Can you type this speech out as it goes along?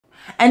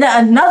And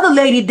then another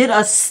lady did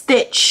a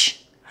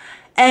stitch.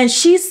 And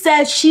she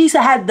said she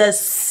had the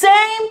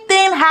same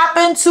thing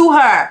happen to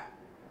her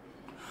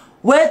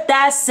with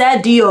that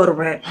said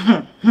deodorant.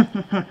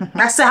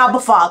 I said, Abba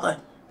Father.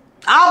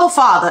 Abba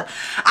Father.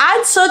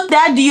 I took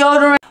that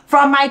deodorant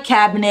from my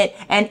cabinet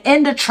and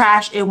in the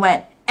trash it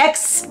went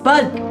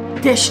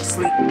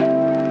expeditiously.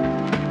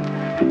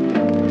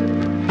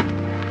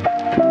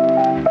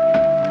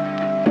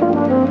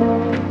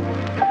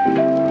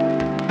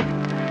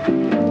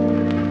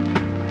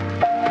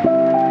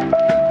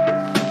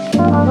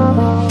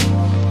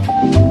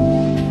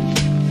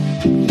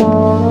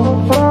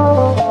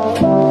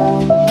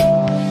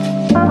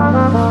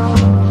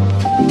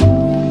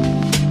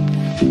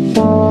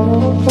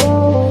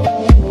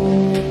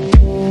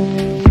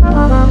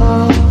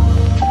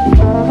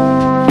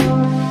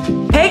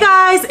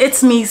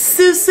 It's me,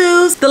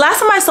 Susu. The last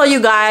time I saw you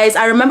guys,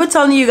 I remember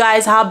telling you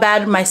guys how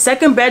bad my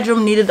second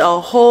bedroom needed a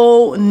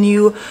whole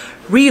new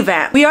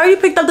revamp. We already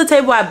picked up the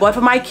table I bought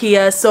from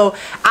IKEA, so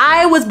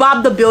I was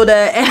Bob the Builder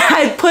and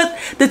I put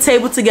the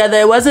table together.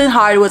 It wasn't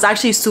hard, it was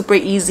actually super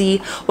easy.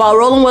 While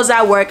Roland was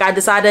at work, I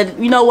decided,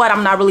 you know what,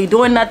 I'm not really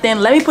doing nothing,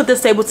 let me put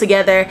this table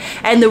together,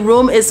 and the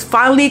room is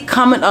finally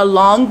coming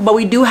along, but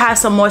we do have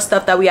some more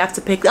stuff that we have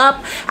to pick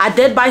up. I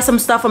did buy some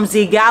stuff from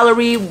Z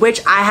Gallery,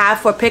 which I have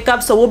for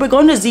pickup, so we'll be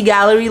going to Z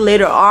Gallery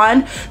later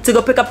on to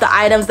go pick up the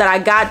items that I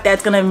got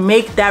that's gonna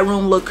make that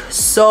room look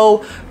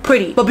so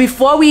pretty. But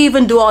before we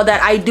even do all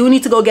that, I do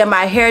need to go get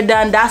my hair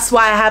done. That's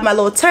why I have my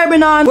little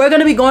turban on. We're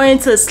gonna be going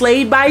to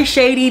Slade by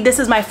Shady. This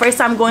is my first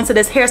time going to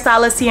this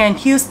hairstylist here in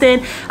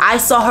Houston. I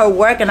saw her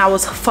work and I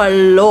was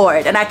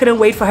floored and I couldn't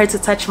wait for her to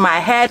touch my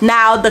head.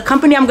 Now the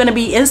company I'm gonna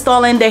be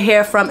installing the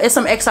hair from is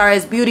some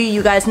Xrsbeauty.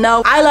 You guys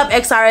know I love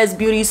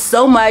Xrsbeauty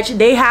so much.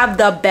 They have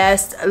the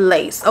best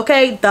lace,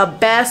 okay? The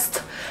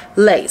best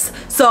lace.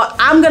 So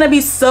I'm gonna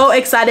be so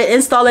excited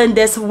installing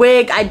this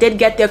wig. I did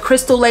get their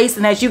crystal lace,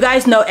 and as you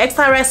guys know,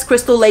 XRS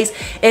crystal lace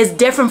is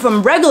different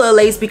from regular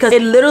lace because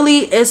it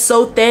literally is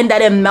so thin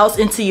that it melts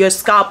into your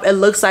scalp. It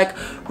looks like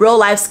real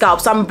life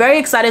scalp. So I'm very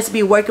excited to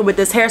be working with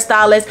this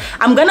hairstylist.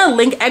 I'm gonna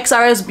link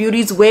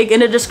Xrsbeauty's wig in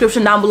the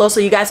description down below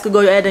so you guys could go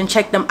ahead and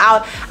check them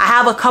out. I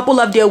have a couple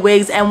of their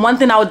wigs, and one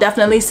thing I would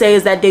definitely say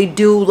is that they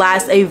do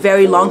last a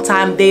very long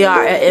time. They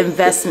are an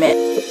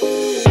investment.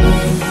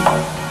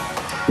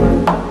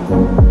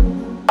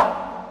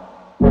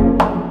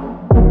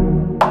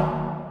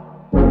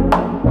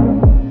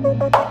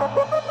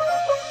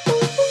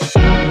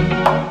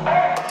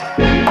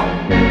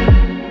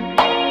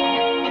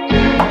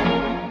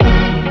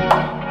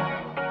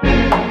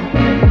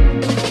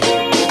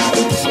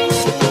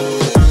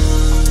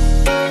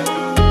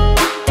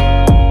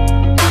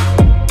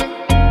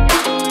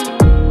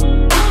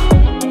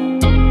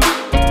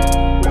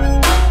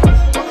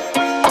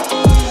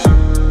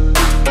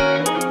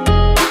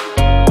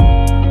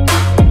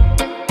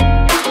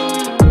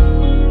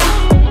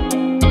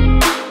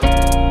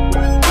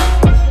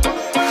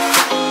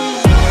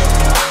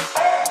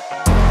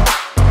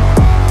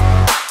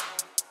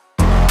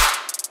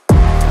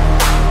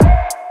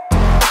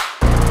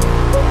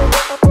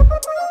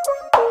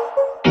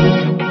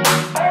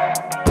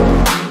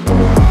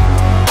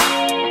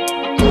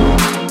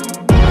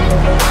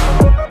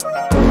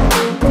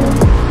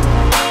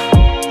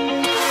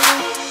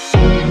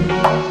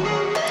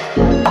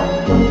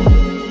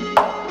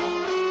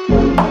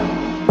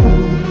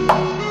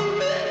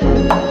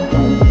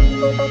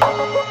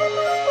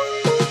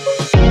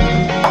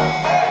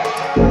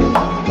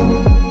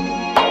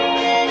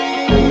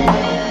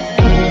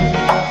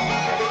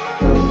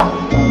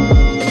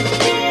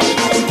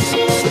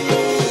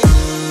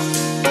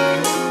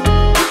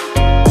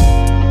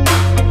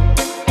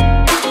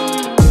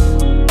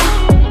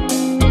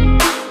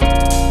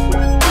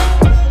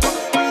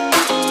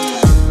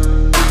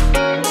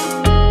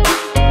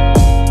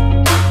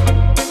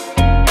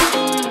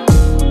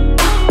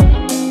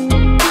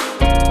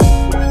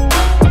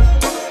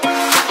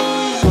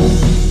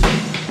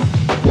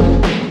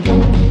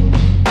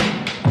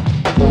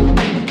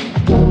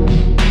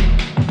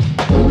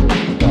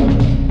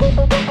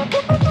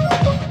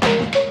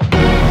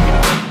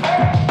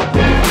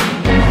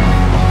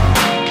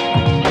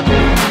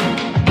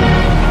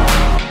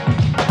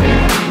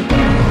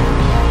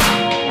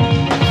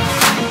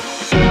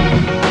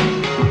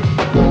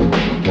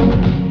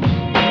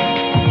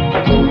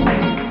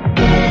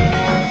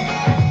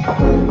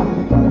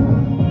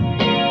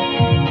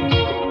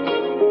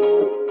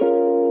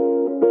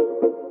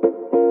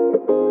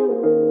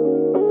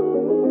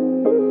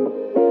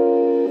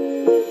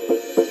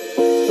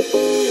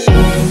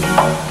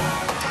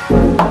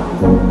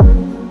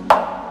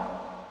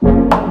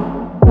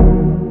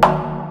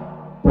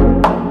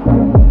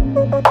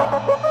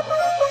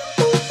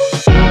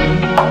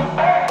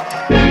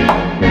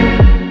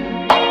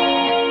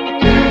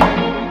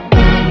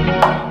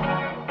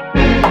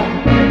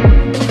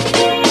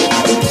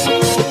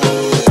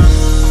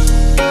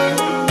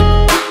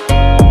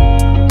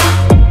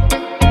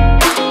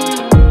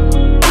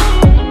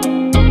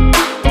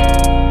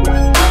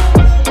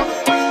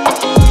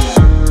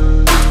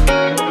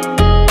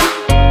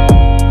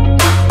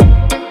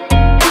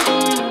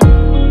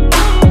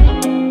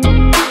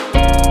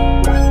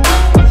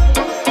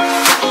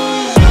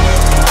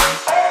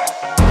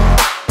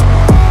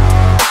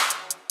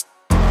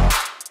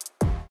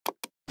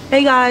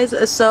 Hey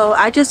guys, so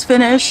I just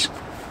finished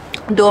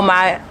doing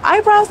my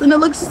eyebrows and it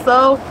looks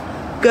so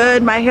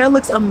good. My hair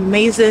looks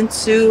amazing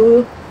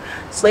too.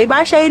 Slayed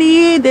by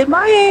Shady did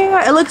my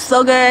hair. It looks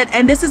so good.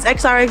 And this is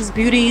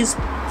Xrsbeauty's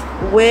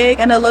wig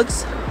and it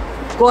looks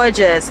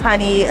gorgeous,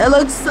 honey. It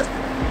looks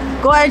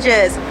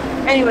gorgeous.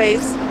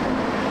 Anyways,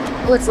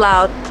 it's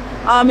loud.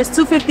 It's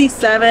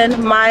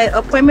 2:57. My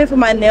appointment for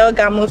my nail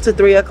got moved to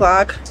 3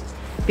 o'clock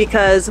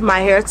because my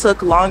hair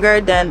took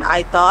longer than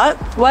I thought.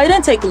 Well, it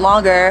didn't take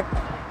longer,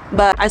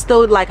 but I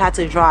still had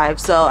to drive,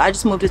 so I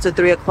just moved it to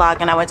 3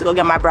 o'clock and I went to go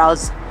get my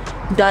brows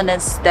done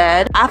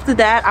instead. After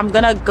that, I'm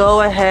gonna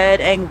go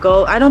ahead and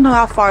go, I don't know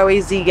how far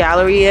away Z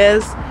Gallery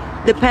is.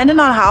 Depending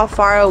on how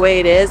far away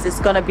it is, it's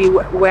gonna be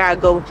where I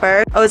go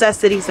first. Oh, it's at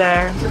City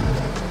Center.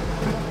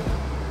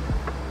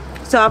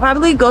 So I'll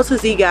probably go to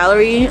Z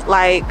Gallery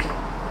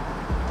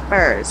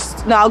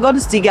first. No, I'll go to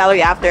Z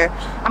Gallery after.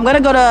 I'm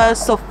gonna go to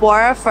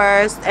Sephora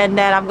first, and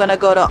then I'm gonna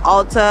go to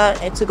Ulta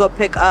and to go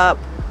pick up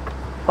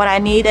what I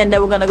need, and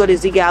then we're gonna go to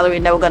Z Gallery,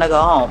 and then we're gonna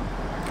go home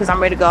because I'm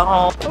ready to go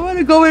home. I want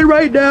to go in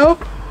right now.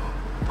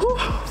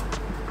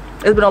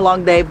 It's been a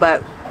long day,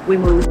 but we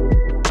moved.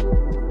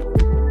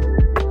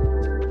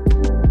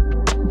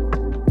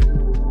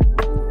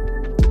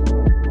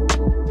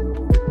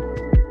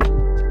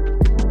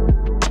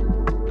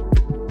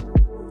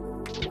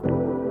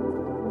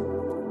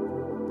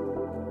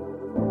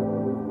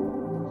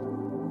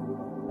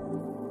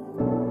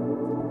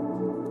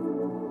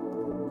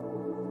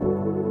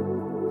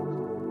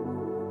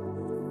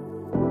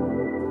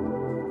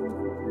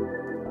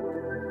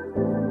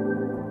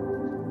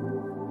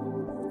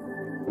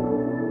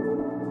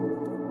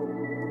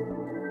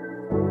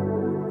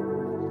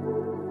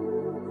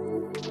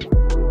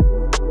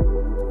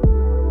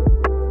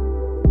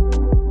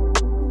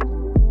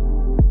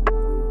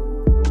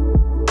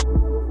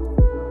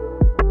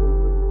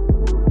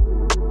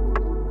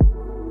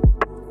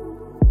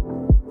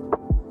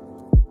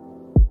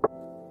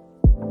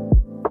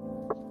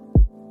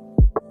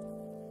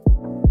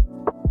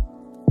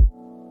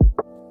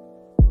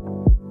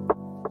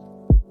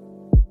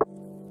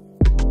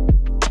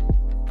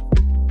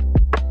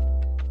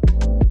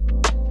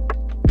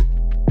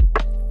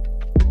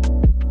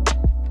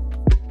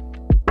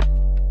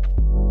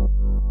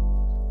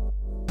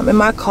 I'm in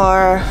my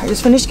car. I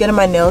just finished getting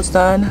my nails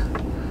done.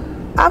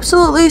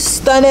 Absolutely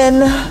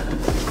stunning.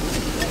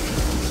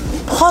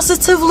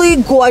 Positively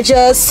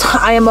gorgeous.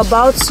 I am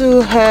about to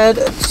head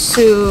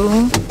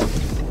to...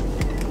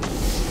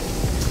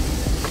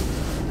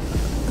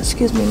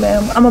 Excuse me,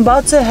 ma'am. I'm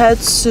about to head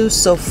to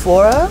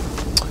Sephora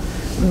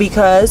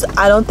because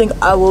I don't think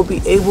I will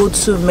be able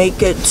to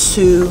make it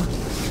to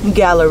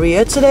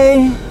Galleria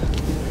today.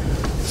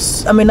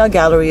 I mean, not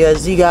Galleria,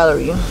 Z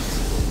Gallery.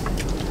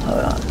 Hold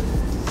on.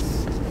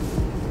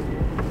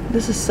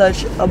 This is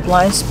such a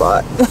blind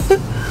spot.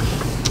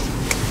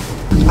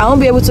 I won't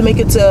be able to make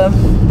it to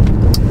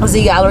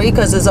Z Gallery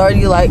because it's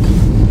already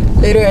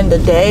later in the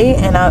day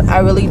and I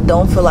really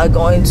don't feel like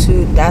going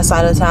to that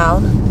side of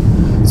town.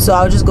 So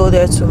I'll just go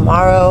there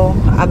tomorrow.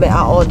 I've been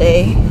out all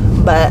day,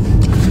 but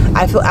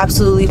I feel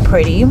absolutely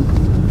pretty.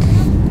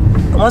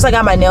 Once I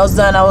got my nails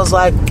done, I was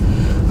like,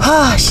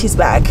 ah, she's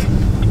back.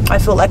 I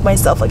feel like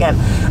myself again.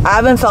 I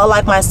haven't felt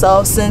like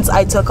myself since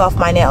I took off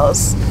my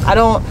nails. I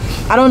don't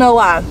know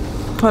why.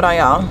 Hold on,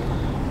 y'all.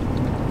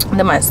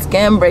 Then my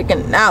skin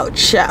breaking out,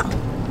 child.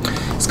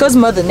 It's because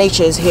Mother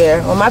Nature is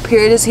here. When my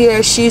period is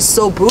here, she's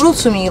so brutal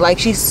to me.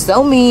 She's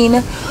so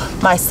mean.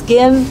 My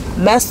skin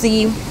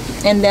messy,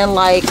 and then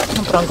I'm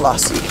put on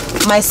glossy.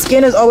 My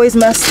skin is always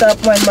messed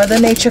up when Mother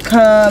Nature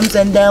comes,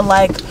 and then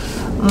my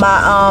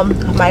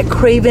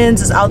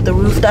cravings is out the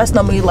roof. That's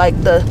normally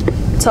the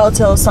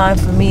telltale sign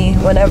for me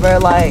whenever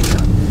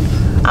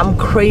I'm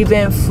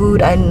craving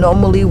food I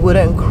normally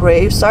wouldn't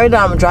crave. Sorry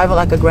that I'm driving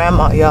like a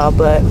grandma, y'all,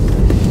 but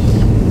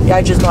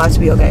y'all just know I have to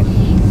be okay.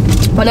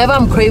 Whenever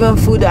I'm craving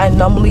food that I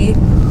normally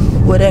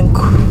wouldn't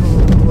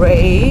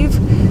crave,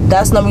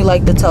 that's normally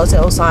the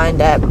telltale sign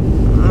that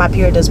my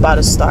period is about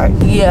to start.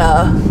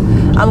 Yeah,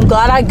 I'm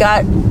glad I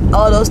got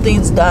all those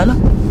things done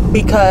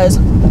because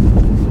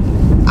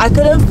I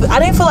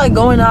didn't feel like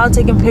going out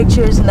taking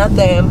pictures,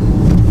 nothing,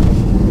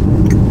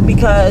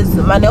 because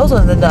my nails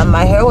wasn't done,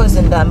 my hair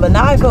wasn't done, but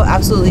now I feel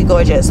absolutely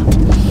gorgeous.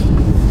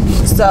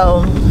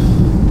 So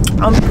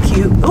I'm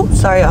cute. Oh,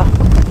 sorry, y'all.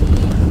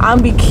 I'll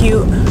be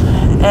cute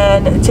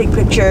and take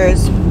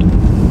pictures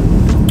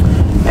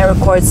and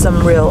record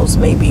some reels,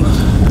 maybe.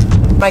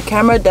 My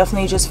camera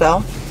definitely just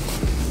fell,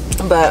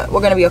 but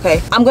we're gonna be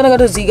okay. I'm gonna go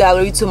to Z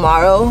Gallery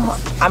tomorrow.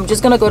 I'm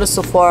just gonna go to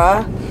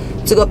Sephora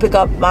to go pick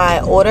up my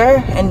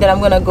order, and then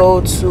I'm gonna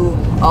go to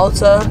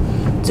Ulta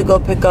to go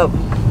pick up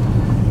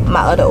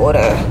my other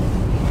order,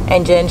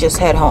 and then just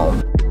head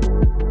home.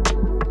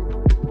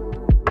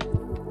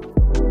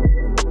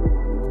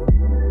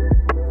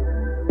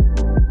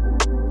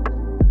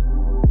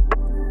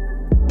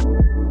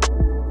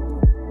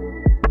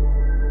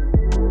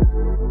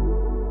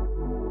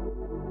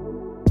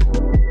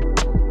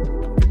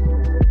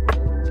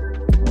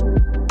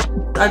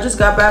 I just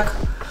got back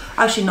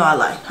Actually, no, I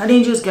lied. I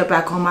didn't just get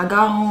back home. I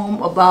got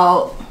home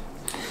about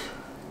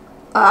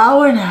an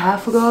hour and a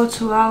half ago,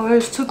 2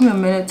 hours. Took me a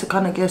minute to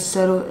kind of get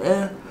settled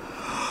in.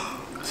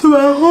 So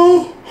at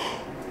home,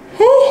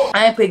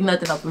 I ain't picked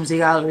nothing up from Z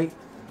Gallery.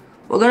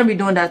 We're gonna be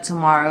doing that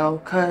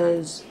tomorrow,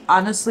 because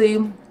honestly,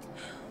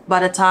 by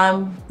the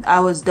time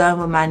I was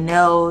done with my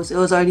nails, it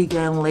was already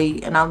getting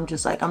late, and I'm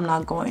just like, I'm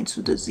not going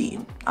to the Z.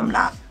 I'm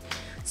not.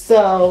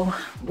 So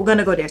we're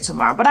gonna go there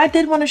tomorrow. But I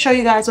did want to show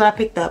you guys what I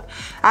picked up.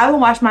 I haven't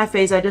washed my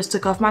face. I just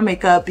took off my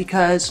makeup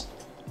because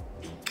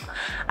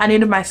I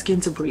needed my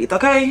skin to breathe.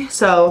 Okay,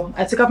 so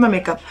I took off my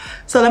makeup.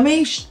 So let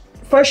me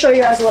first show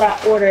you guys what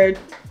I ordered.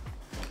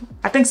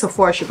 I think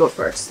Sephora should go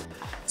first.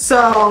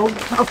 So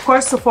of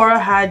course Sephora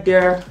had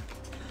their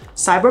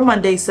Cyber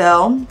Monday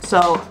sale,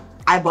 so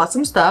I bought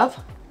some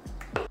stuff,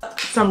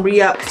 some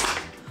re-ups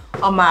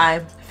on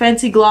my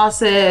Fenty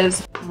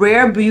glosses,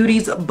 Rare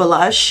Beauty's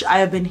blush. I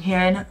have been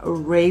hearing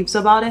raves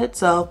about it,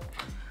 so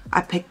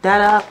I picked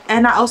that up.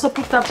 And I also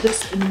picked up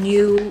this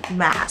new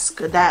mask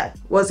that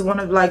was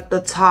one of like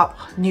the top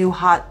new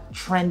hot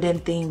trending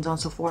things on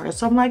Sephora.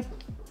 So I'm like,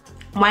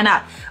 why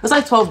not? It was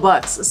like 12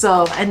 bucks.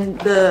 So, and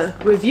the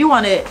review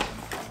on it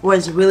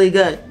was really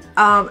good.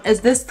 It's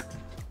this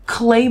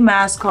clay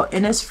mask called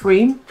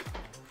Innisfree.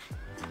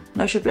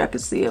 Not sure if y'all can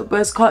see it,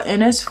 but it's called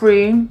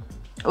Innisfree.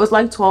 It was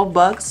like 12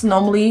 bucks.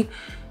 Normally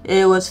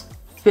it was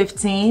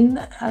 15,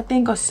 I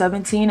think, or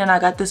 17, and I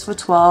got this for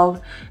 12.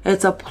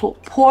 It's a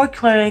pore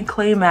clearing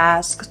clay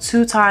mask,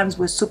 2 times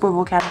with super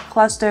volcanic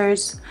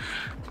clusters.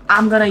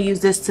 I'm gonna use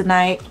this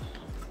tonight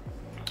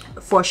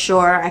for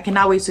sure. I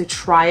cannot wait to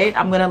try it.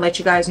 I'm gonna let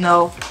you guys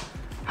know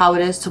how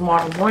it is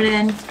tomorrow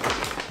morning.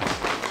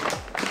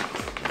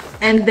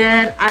 And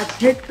then I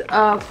picked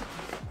up,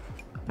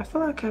 I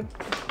feel like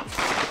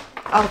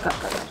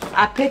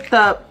I picked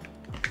up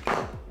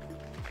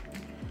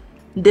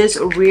this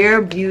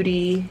Rare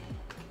Beauty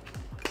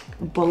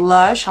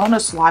blush. I want to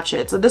swatch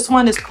it. So this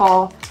one is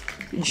called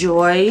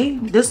Joy.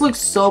 This looks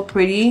so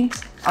pretty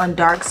on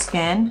dark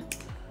skin.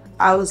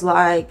 I was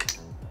like,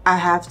 I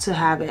have to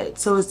have it.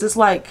 So it's this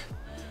like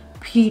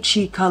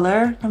peachy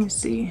color. Let me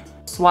see.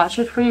 Swatch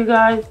it for you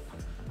guys.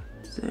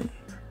 See.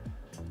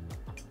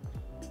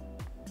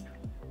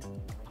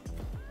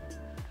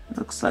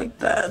 Looks like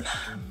that.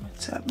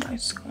 Let's tap my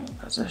screen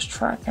because it's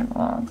tracking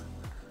wrong.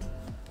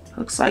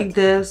 Looks like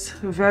this.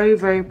 Very,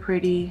 very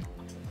pretty.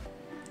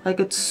 Like,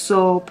 it's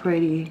so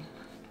pretty.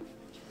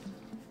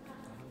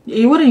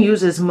 You wouldn't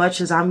use as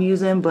much as I'm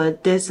using,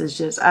 but this is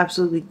just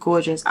absolutely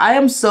gorgeous. I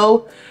am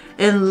so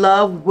in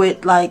love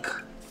with like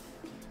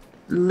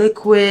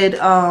liquid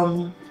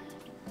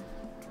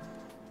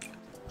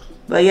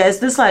but yeah, it's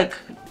this like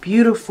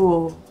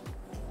beautiful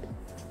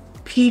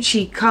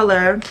peachy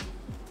color,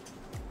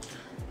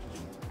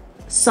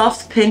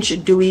 soft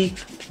pinch dewy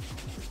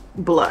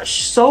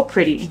blush. So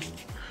pretty.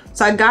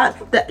 So I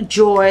got the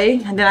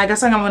Joy, and then I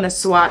guess I'm gonna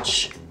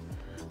swatch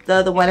the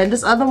other one. And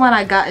this other one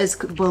I got is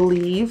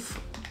Believe.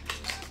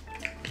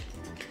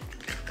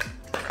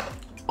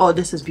 Oh,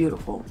 this is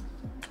beautiful.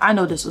 I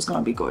know this was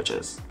gonna be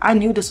gorgeous. I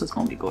knew this was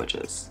gonna be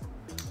gorgeous.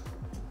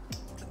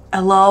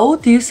 Hello,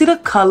 do you see the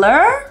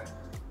color?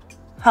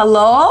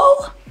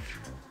 Hello?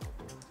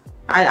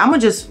 I'm gonna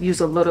just use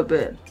a little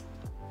bit.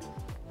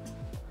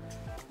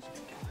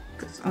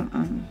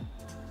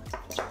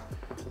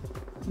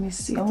 Let me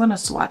see, I'm gonna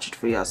swatch it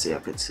for y'all so y'all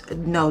could see.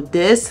 No,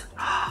 this.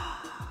 Oh,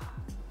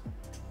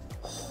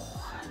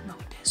 no,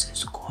 this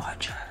is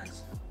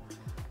gorgeous.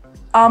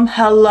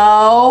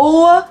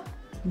 Hello?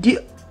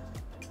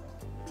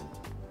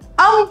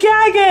 I'm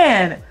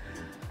gagging.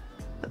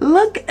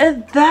 Look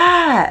at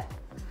that.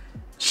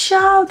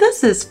 Child,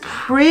 this is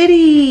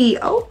pretty.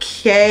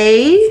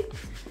 Okay.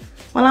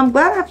 Well, I'm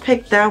glad I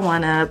picked that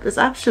one up. It's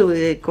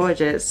absolutely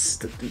gorgeous.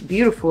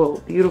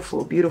 Beautiful,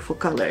 beautiful, beautiful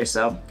color.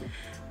 So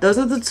those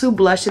are the 2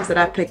 blushes that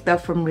I picked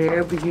up from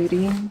Rare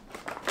Beauty.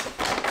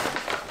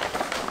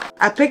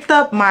 I picked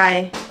up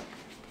my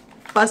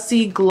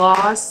Fussy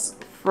Gloss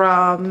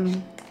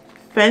from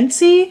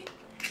Fenty.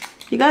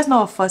 You guys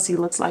know what Fussy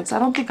looks like, so I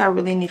don't think I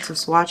really need to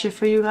swatch it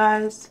for you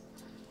guys.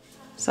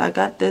 So I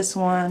got this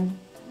one.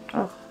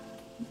 Oh,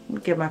 let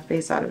me get my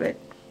face out of it.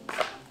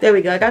 There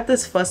we go. I got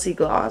this Fussy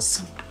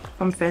Gloss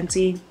from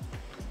Fenty.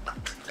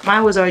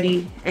 Mine was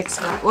already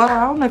expired. Well,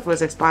 I don't know if it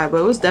was expired, but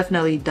it was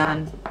definitely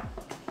done.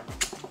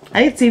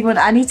 I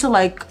need to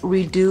like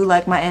redo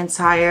like my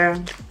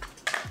entire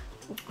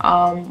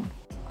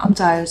I'm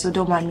tired, so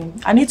don't mind me.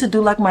 I need to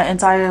do like my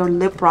entire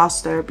lip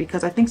roster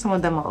because I think some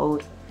of them are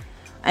old.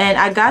 And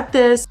I got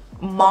this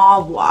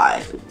Mauve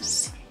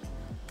Wives.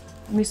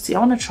 Let me see, I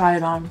want to try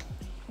it on.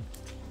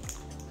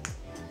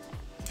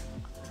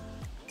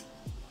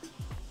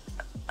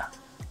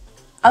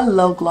 I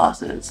love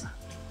glosses.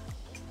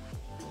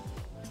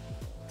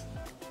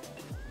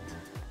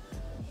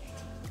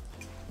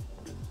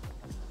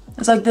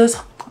 It's like this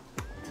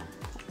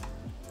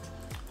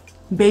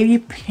baby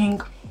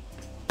pink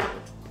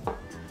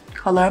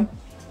color.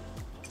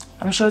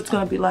 I'm sure it's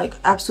gonna be like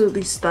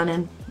absolutely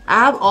stunning. I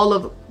have all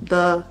of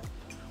the,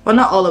 well,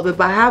 not all of it,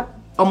 but I have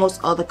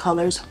almost all the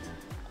colors.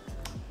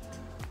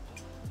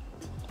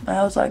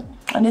 I was like,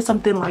 I need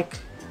something like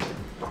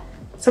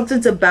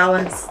something to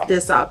balance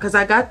this out, because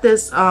I got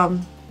this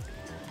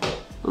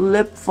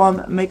lip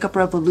from Makeup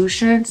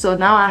Revolution. So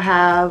now I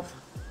have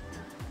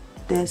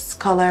this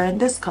color and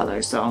this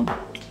color, so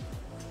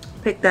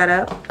pick that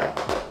up.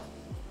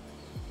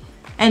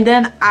 And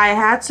then I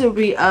had to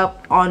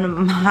re-up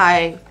on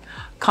my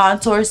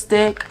contour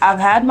stick. I've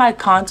had my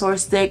contour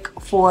stick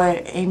for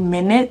a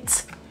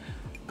minute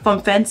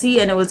from Fenty,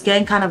 and it was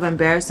getting kind of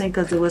embarrassing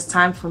because it was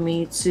time for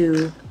me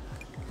to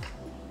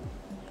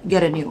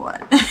get a new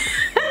one.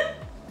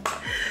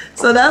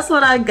 So that's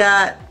what I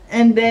got.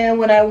 And then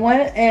when I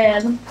went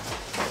in,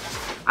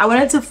 I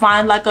wanted to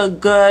find like a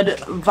good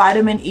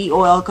vitamin E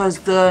oil, because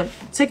the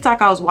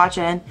TikTok I was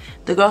watching,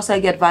 the girl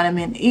said get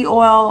vitamin E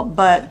oil,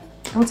 but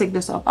I'm gonna take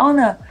this off. I don't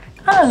know,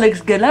 kind of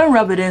looks good. Let me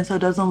rub it in so it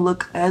doesn't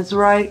look as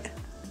right,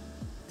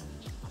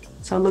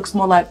 so it looks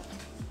more like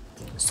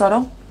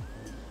subtle.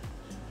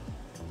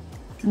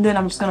 And then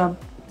I'm just gonna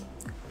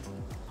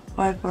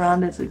wipe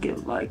around it to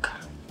give like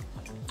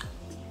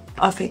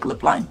a fake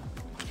lip line.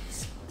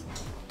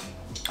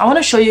 I want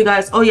to show you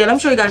guys, oh yeah, let me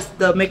show you guys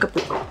the Makeup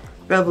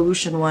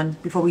Revolution one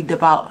before we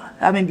dip out.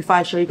 I mean, before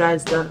I show you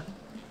guys the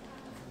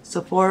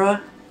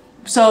Sephora.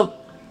 So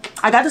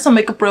I got this on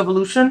Makeup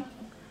Revolution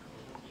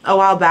a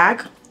while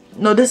back.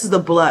 No, this is the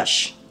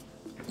blush.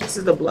 This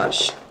is the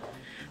blush.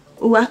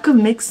 Oh, I could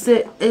mix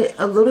it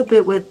a little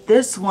bit with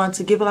this one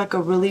to give it like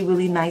a really,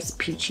 really nice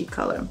peachy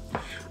color.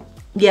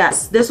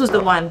 Yes, this was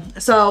the one.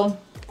 So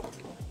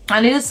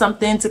I needed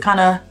something to kind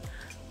of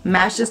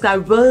match this. I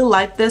really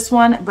like this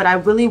one, but I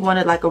really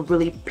wanted like a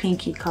really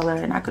pinky color,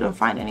 and I couldn't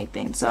find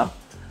anything, so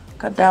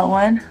got that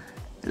one.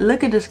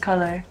 Look at this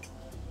color.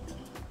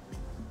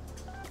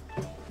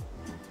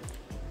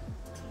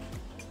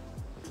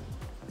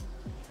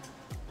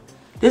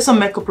 This is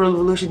Makeup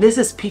Revolution. This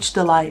is Peach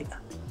Delight.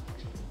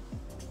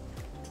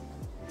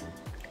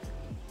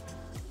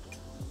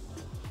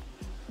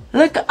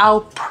 Look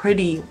how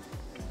pretty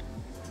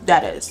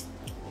that is.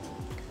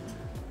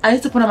 I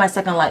need to put on my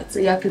second light so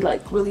y'all could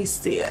like really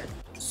see it.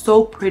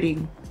 So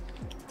pretty.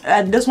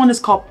 And this one is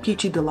called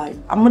Peachy Delight.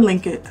 I'm gonna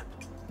link it.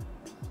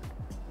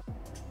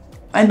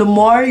 And the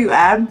more you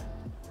add,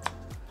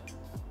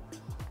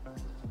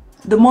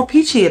 the more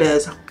peachy it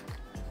is.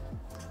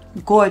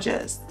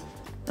 Gorgeous.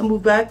 I'll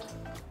move back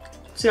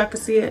so y'all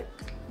can see it.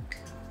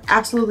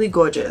 Absolutely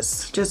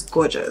gorgeous. Just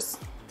gorgeous.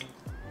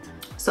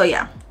 So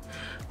yeah,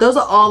 those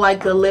are all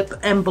like the lip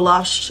and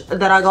blush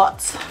that I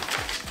got.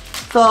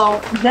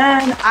 So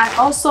then I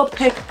also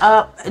picked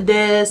up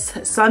this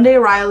Sunday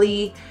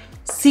Riley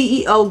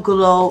CEO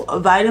Glow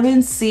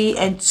Vitamin C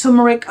and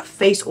Turmeric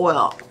Face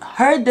Oil.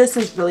 Heard this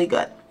is really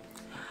good.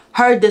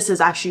 Heard this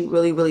is actually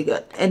really, really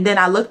good. And then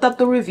I looked up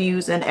the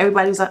reviews and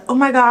everybody's like, oh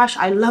my gosh,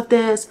 I love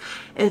this.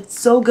 It's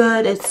so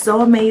good. It's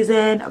so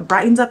amazing.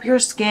 Brightens up your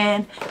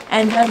skin.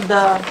 And then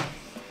the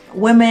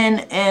women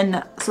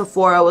in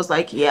Sephora was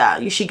like, yeah,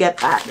 you should get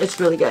that.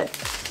 It's really good.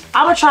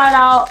 I'm gonna try it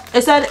out.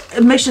 It said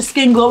it makes your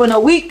skin glow in a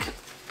week.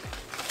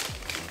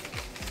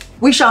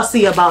 We shall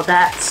see about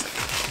that.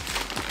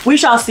 We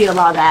shall see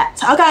about that.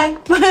 Okay.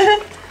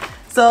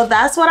 So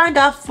that's what I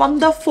got from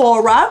the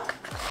Sephora.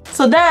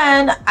 So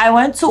then I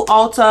went to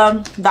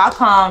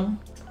Ulta.com.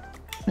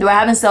 They were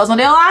having sales on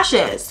their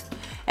lashes.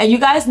 And you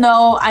guys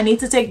know I need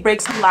to take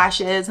breaks from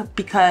lashes,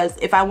 because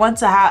if I want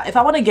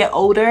to get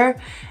older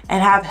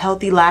and have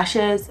healthy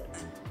lashes,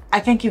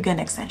 I can't keep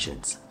getting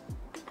extensions.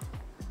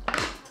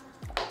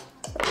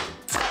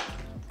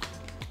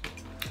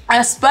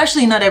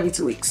 Especially not every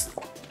 2 weeks.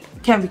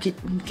 Can't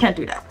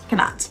do that.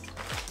 Cannot.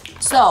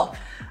 So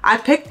I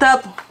picked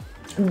up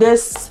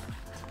this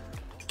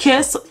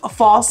Kiss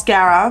Fall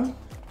Mascara.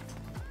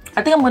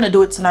 I think I'm gonna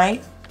do it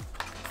tonight.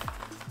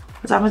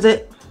 What time is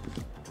it?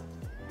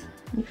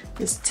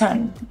 It's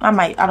 10.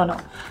 I don't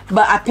know.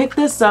 But I picked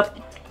this up.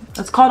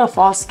 It's called a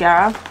Fall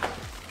Mascara.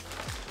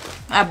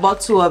 I bought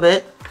 2 of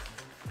it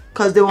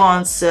because they were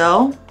on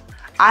sale.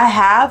 I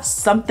have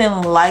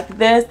something like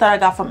this that I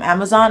got from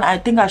Amazon. I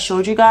think I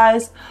showed you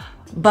guys,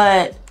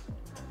 but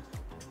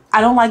I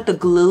don't like the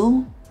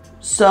glue,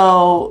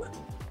 so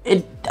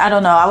I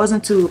don't know, I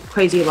wasn't too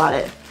crazy about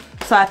it.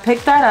 So I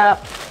picked that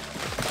up,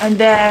 and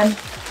then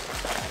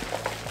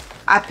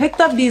I picked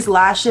up these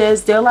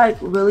lashes. They're like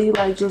really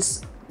like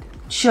just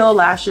chill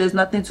lashes,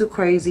 nothing too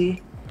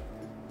crazy.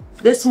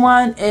 This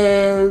one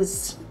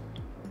is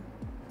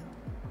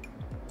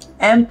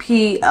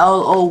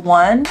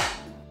MPL01.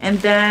 And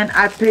then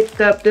I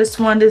picked up this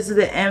one. This is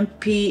the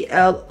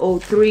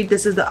MPL03.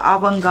 This is the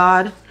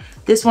Avant-Garde.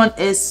 This one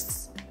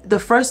is, the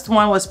first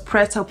one was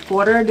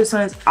Pret-a-Porter. This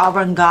one is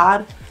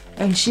Avant-Garde.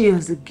 And she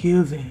is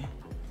giving.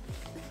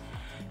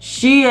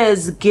 She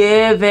is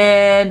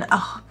giving.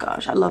 Oh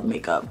gosh, I love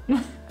makeup.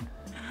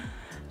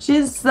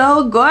 She's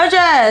so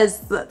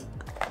gorgeous.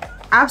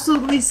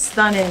 Absolutely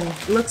stunning.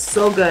 Looks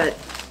so good.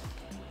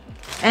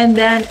 And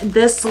then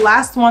this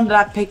last one that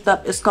I picked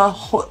up is called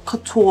Haute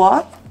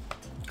Couture.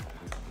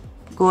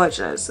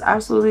 Gorgeous,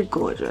 absolutely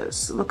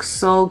gorgeous. Looks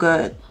so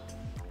good.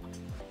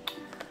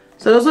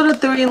 So those are the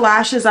 3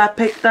 lashes I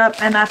picked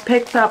up, and I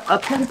picked up a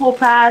pimple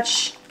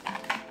patch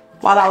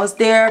while I was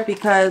there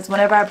because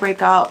whenever I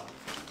break out,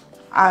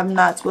 I'm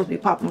not supposed to be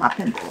popping my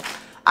pimple.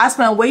 I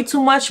spent way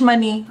too much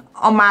money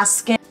on my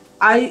skin.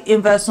 I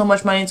invest so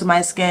much money into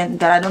my skin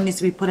that I don't need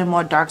to be putting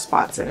more dark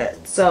spots in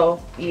it.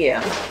 So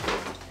yeah.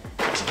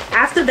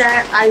 After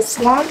that, I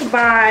swung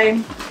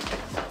by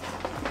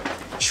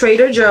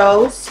Trader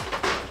Joe's.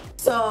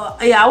 So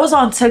yeah, I was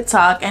on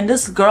TikTok and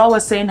this girl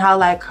was saying how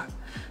like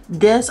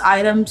this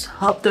items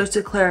helped her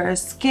to clear her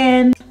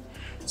skin.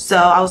 So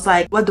I was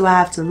like, what do I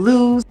have to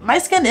lose? My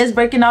skin is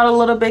breaking out a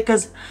little bit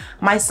because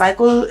my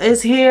cycle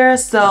is here.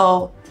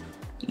 So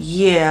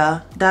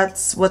yeah,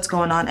 that's what's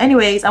going on.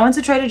 Anyways, I went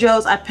to Trader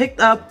Joe's. I picked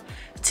up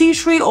tea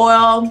tree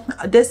oil.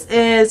 This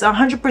is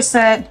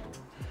 100%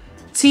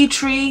 tea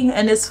tree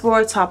and it's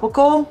for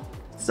topical.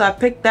 So I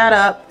picked that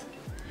up.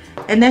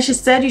 And then she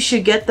said you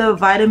should get the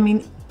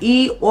vitamin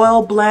E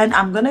oil blend.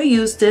 I'm gonna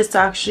use this to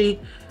actually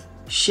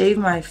shave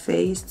my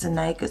face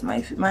tonight because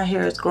my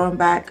hair is growing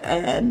back.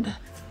 And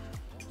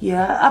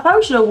yeah, I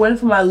probably should have went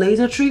for my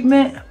laser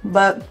treatment,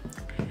 but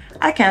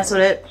I canceled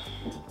it.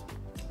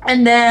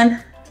 And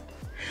then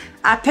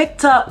I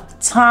picked up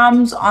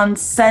Tom's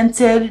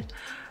unscented,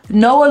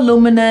 no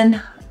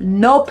aluminum,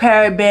 no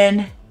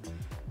paraben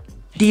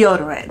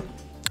deodorant.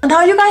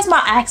 Now you guys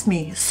might ask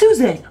me,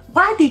 Susan,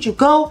 why did you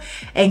go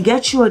and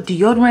get you a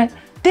deodorant?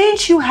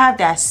 Didn't you have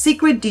that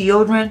secret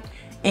deodorant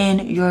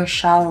in your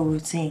shower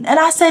routine? And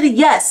I said,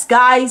 yes,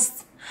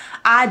 guys,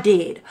 I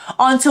did.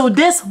 Until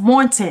this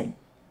morning,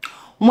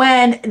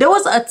 when there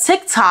was a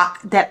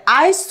TikTok that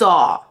I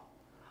saw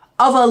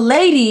of a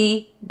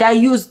lady that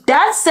used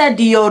that said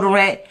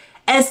deodorant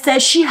and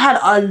said she had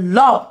a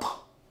lump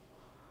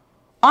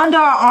under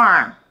her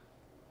arm.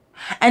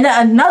 And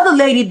then another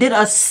lady did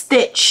a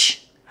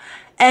stitch.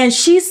 And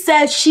she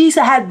said she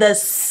had the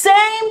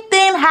same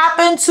thing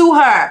happen to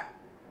her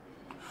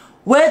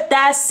with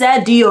that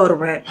said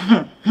deodorant.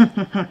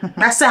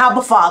 I said,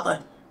 Abba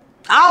Father.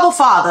 Abba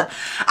Father.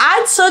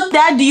 I took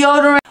that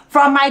deodorant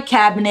from my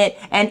cabinet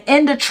and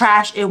in the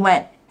trash it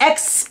went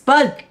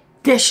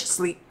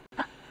expeditiously.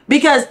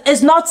 Because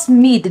it's not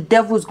me the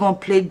devil's gonna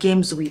play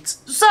games with.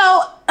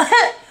 So,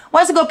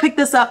 once I go pick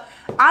this up,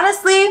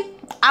 honestly,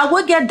 I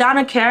would get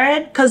Donna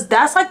Karan because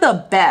that's like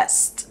the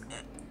best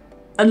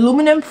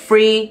aluminum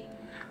free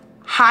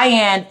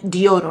high-end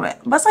deodorant.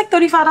 But it's like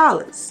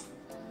 $35.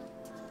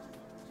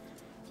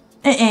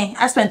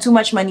 I spent too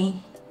much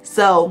money.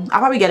 So, I'll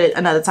probably get it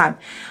another time.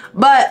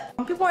 But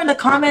people in the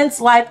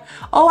comments like,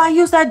 oh, I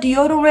used that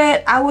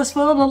deodorant. I was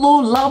feeling a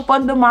little lump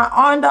under my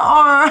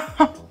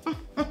underarm.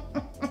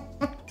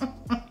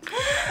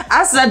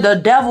 I said the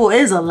devil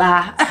is a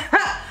lie.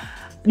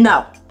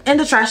 No, in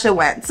the trash it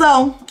went.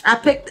 So I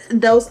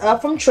picked those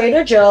up from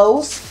Trader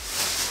Joe's.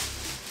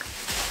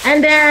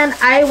 And then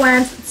I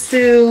went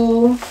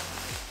to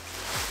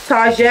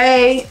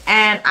Target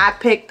and I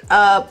picked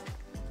up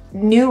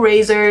new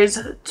razors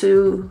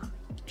to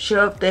shave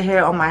off the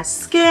hair on my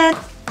skin.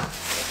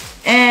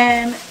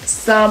 And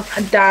some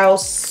Dial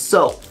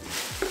soap,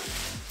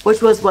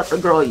 which was what the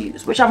girl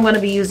used, which I'm going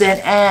to be using.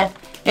 And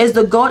is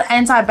the Gold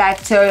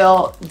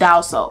Antibacterial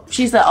Dial soap.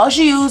 She said all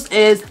she used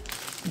is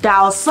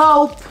Dial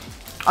soap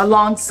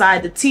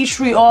alongside the tea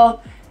tree oil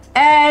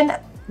and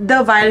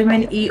the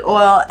vitamin E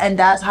oil, and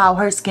that's how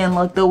her skin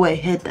looked the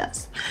way it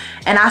does.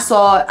 And I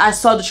saw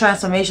the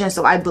transformation,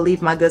 so I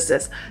believe my good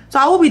sis. So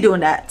I will be doing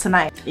that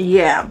tonight.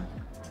 Yeah,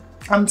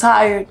 I'm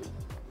tired.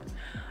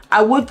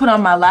 I would put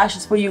on my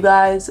lashes for you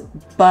guys,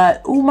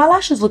 but ooh, my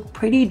lashes look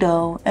pretty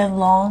though, and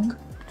long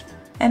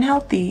and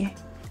healthy.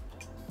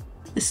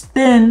 It's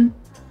thin.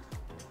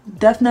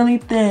 Definitely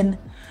thin,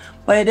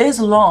 but it is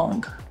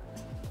long.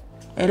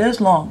 It is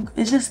long.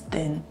 It's just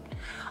thin.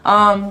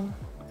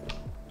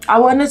 I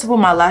wanted to put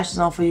my lashes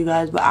on for you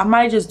guys, but I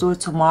might just do it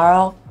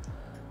tomorrow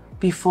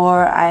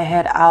before I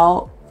head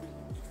out,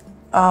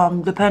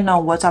 depending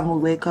on what time we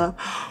wake up.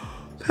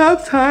 I'm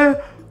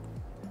tired.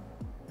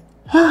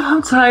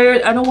 I'm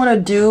tired. I don't want to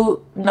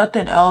do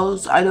nothing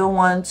else. I don't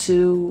want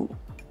to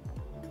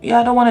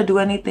I don't want to do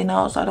anything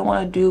else. I don't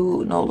want to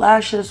do no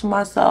lashes for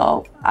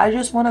myself. I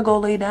just want to go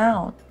lay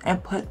down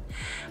and put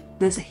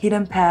this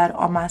heating pad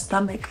on my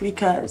stomach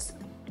because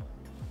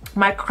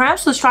my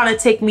cramps was trying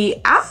to take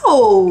me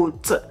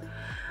out.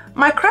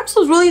 My cramps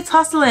was really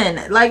tussling.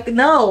 Like,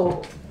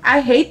 no,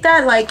 I hate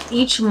that like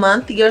each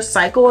month your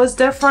cycle is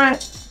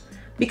different,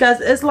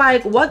 because it's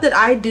like, what did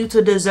I do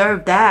to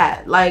deserve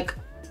that? Like,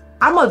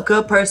 I'm a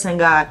good person,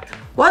 God.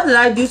 What did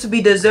I do to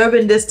be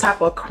deserving this type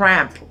of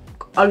cramp?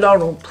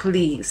 Alone,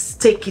 please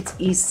take it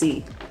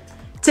easy.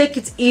 Take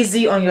it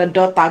easy on your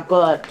daughter,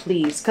 God,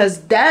 please.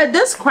 Cause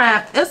this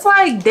cramp, it's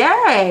like,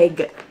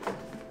 dag.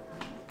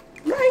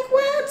 Like,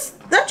 what?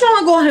 That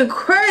y'all going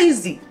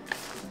crazy.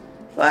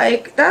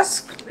 Like,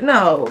 that's,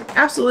 no,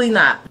 absolutely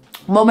not.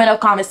 Moment of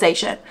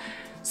conversation.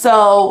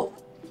 So,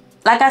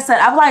 like I said,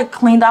 I've like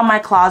cleaned out my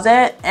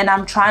closet and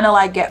I'm trying to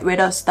like get rid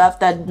of stuff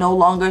that no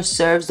longer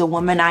serves the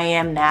woman I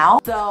am now.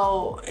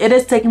 So it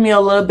is taking me a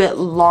little bit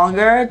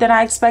longer than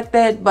I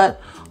expected,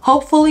 but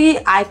hopefully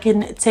I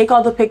can take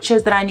all the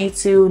pictures that I need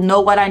to,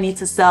 know what I need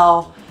to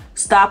sell,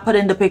 stop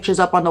putting the pictures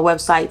up on the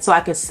website so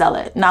I could sell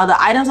it. Now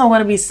the items I'm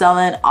going to be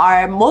selling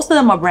are, most of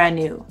them are brand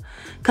new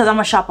because I'm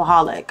a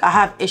shopaholic. I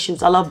have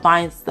issues. I love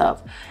buying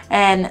stuff,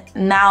 and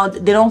now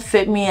they don't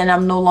fit me and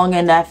I'm no longer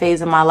in that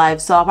phase in my life,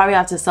 so I'll probably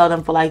have to sell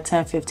them for like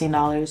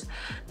 $10-15.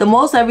 The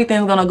most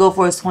everything's gonna go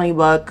for is 20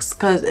 bucks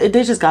because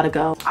they just gotta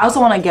go. I also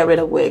want to get rid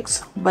of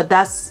wigs, but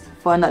that's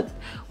for another.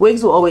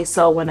 Wigs will always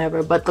sell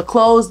whenever, but the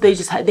clothes, they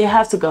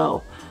have to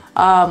go.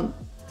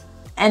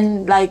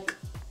 And like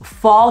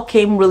fall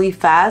came really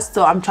fast,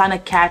 so I'm trying to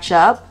catch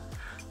up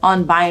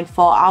on buying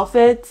fall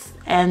outfits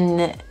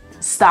and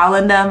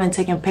styling them and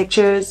taking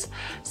pictures.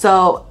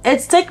 So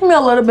it's taking me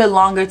a little bit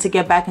longer to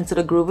get back into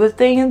the groove of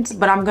things,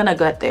 but I'm gonna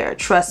get there.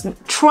 Trust me.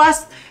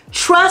 Trust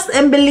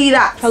and believe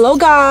that. Hello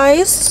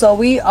guys, so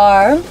we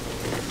are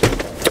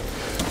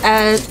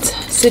at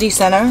City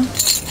Center.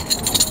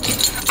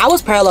 I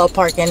was parallel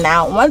parking.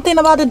 Now one thing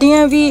about the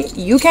DMV,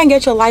 you can't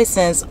get your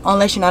license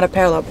unless you're not a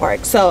parallel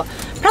park. So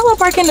parallel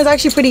parking is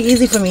actually pretty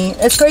easy for me.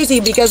 It's crazy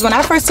because when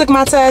I first took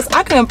my test,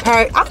 I couldn't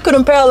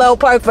parallel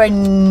park for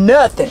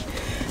nothing.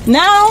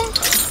 Now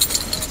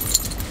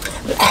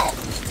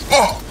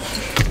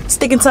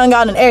sticking tongue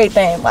out and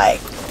everything,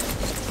 like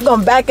we're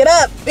gonna back it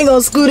up, we're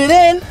gonna scoot it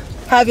in,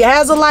 have your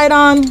hazard light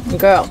on,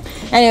 girl.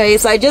 Anyway,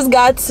 so I just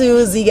got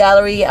to Z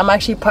Gallery. I'm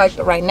actually parked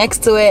right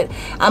next to it.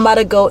 I'm about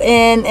to go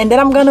in and then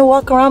I'm gonna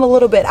walk around a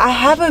little bit. I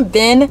haven't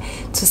been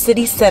to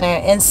City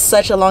Center in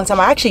such a long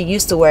time. I actually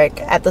used to work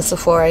at the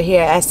Sephora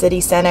here at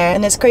City Center,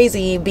 and it's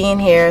crazy being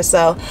here,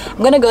 so I'm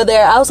gonna go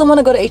there. I also want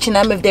to go to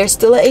H&M if there's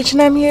still a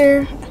H&M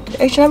here.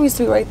 H&M used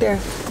to be right there.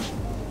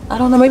 I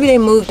don't know, maybe they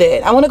moved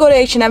it. I want to go to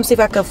H&M, see if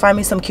I can find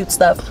me some cute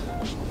stuff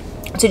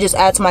to just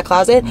add to my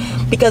closet,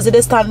 because it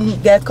is starting to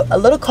get a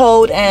little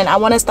cold and I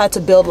want to start to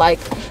build like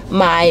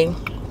my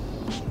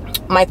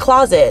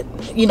closet,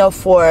 you know,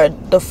 for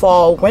the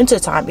fall winter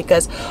time,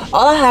 because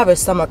all I have is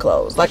summer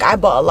clothes. Like I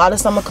bought a lot of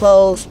summer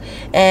clothes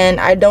and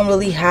I don't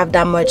really have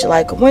that much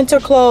like winter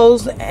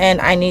clothes,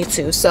 and I need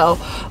to. So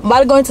I'm about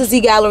to go into Z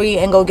Gallery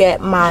and go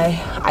get my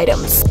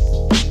items.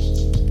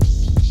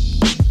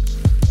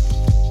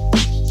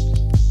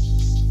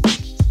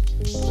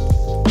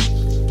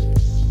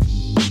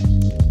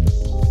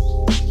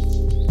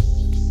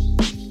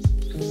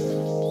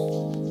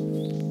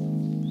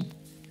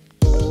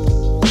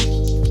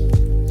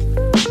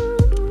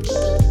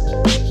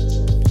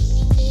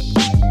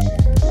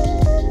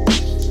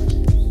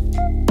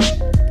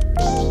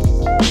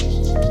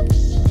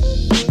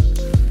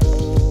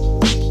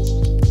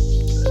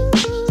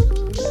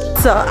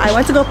 So I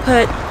went to go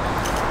put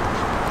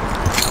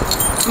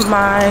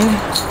my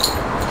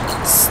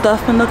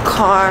stuff in the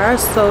car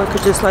so it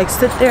could just like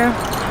sit there.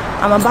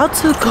 I'm about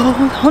to go,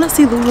 I want to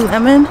see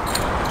Lululemon,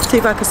 see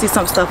if I can see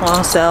some stuff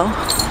on sale.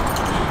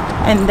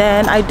 And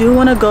then I do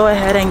want to go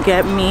ahead and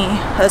get me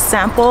a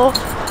sample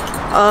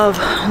of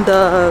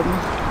the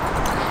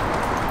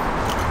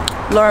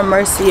Laura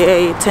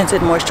Mercier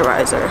tinted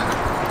moisturizer,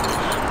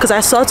 because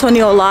I saw Tony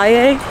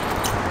Olaye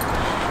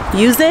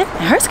use it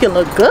and her skin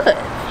looked good.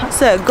 I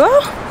said,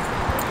 girl,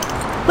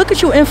 look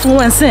at you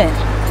influencing.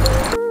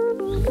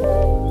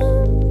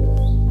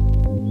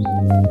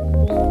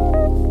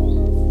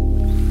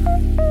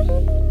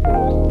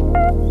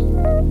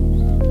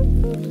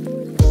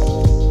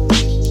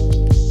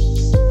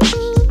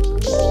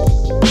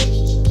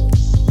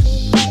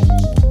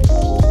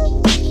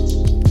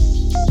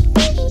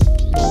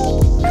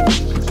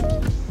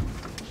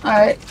 All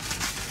right.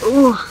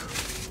 Ooh.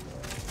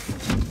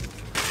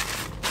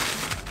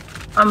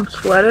 I'm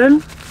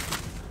sweating.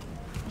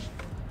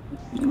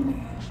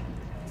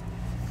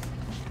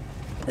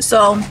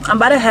 So I'm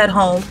about to head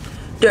home.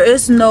 There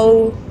is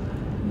no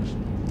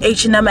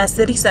H&M at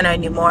City Center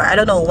anymore. I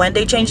don't know when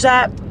they changed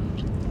that.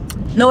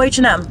 No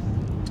H&M,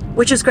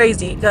 which is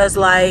crazy because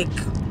like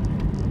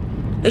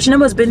H&M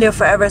has been there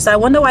forever. So I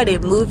wonder why they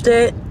moved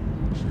it.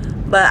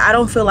 But I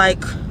don't feel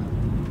like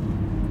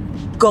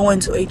going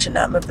to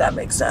H&M, if that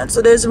makes sense.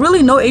 So there's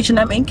really no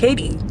H&M in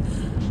Katy,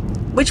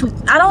 which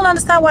I don't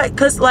understand why,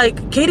 because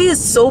like Katy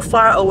is so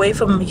far away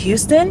from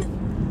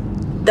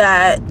Houston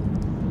that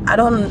I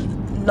don't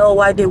know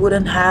why they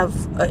wouldn't have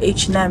a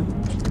H&M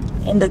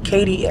in the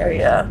Katy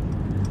area.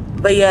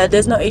 But yeah,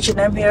 there's no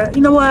H&M here.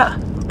 You know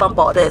what, bump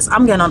all this,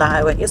 I'm getting on the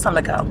highway. It's time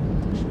to go.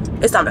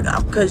 It's time to go,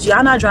 because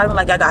y'all not driving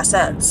like I got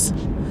sense.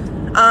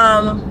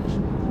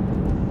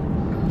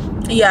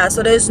 Yeah,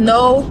 so there's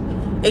no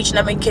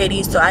H&M in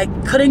Katy, so I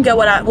couldn't get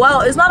what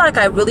well, it's not like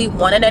I really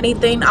wanted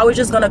anything. I was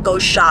just gonna go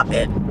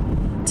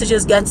shopping to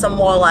just get some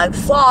more like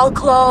fall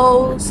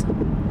clothes,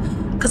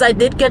 because I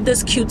did get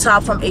this cute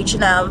top from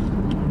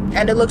H&M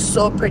and it looks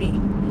so pretty,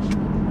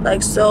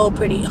 like so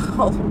pretty.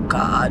 Oh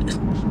god,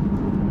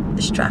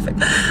 this traffic.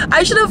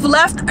 I should have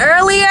left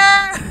earlier.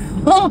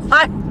 Oh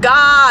my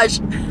gosh,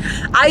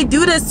 I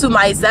do this to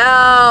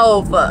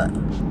myself.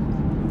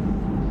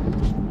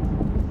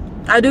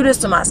 I do this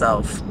to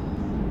myself.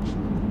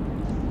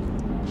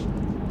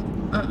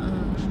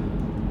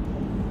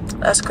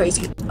 That's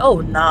crazy.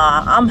 Oh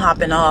nah, I'm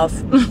hopping off.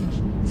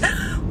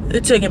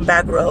 taking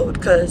back road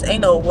because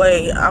ain't no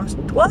way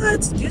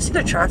what? Do you see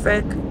the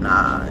traffic?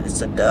 Nah,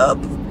 it's a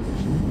dub.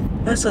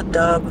 That's a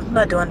dub. I'm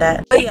not doing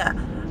that. But yeah,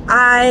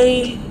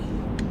 I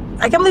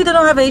can't believe they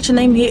don't have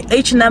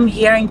H&M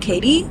here in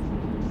Katy,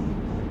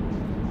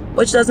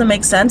 which doesn't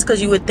make sense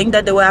because you would think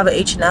that they would have an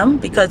H&M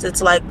because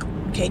it's like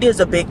Katy is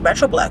a big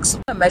metroplex.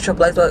 Not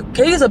metroplex, but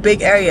Katy is a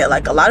big area.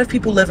 Like a lot of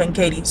people live in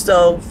Katy,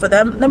 so for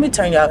them, let me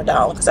turn y'all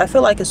down because I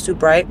feel like it's too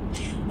bright,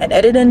 and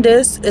editing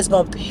this is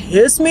gonna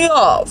piss me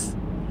off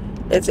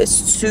if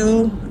it's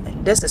too.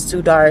 This is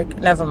too dark.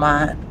 Never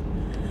mind.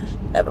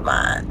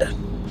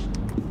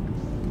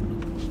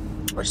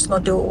 We're just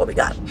gonna do what we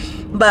got.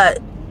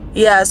 But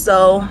yeah,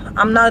 so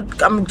I'm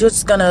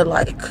just gonna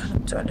like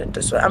turn it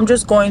this way. I'm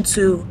just going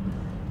to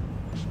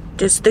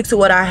just stick to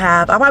what I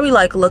have. I'll probably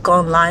like look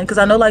online because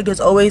I know like there's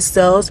always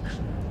sales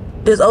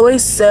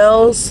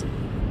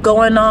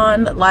going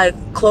on like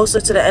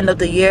closer to the end of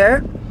the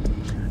year,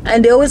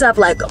 and they always have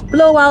like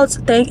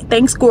blowouts.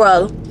 Thanks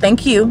girl,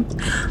 thank you.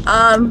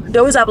 They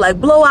always have like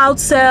blowout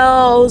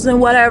sales and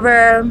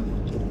whatever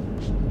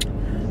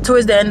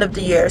towards the end of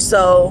the year,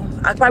 so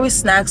I probably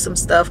snag some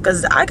stuff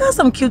because I got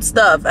some cute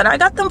stuff and I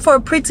got them for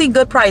a pretty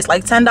good price,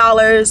 like $10,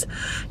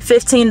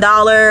 $15,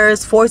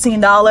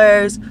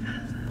 $14.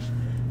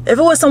 If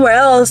it was somewhere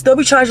else, they'll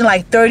be charging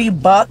like 30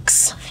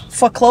 bucks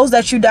for clothes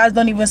that you guys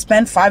don't even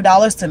spend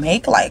 $5 to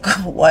make. Like,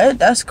 what?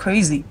 That's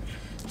crazy.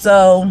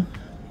 So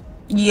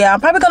yeah,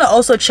 I'm probably gonna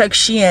also check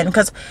Shein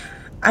because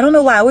I don't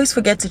know why I always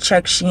forget to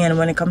check Shein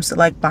when it comes to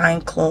like buying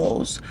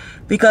clothes,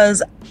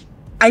 because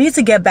I need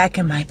to get back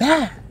in my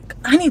bag.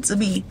 I need to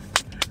be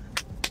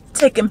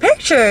taking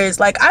pictures.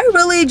 Like, I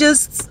really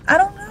just, I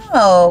don't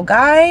know,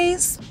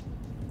 guys.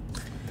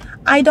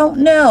 I don't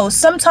know.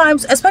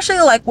 Sometimes,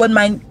 especially like with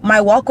my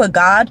walk with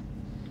God,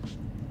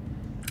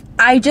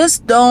 I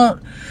just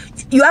don't.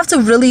 You have to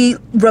really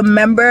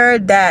remember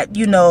that,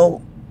 you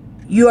know,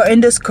 you are in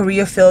this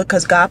career field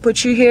because God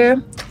put you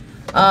here.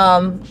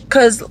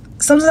 Because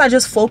sometimes I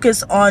just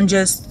focus on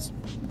just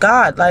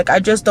God. Like,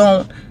 I just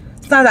don't.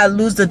 It's not that I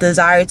lose the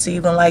desire to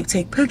even like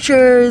take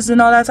pictures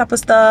and all that type of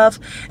stuff.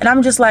 And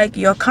I'm just like,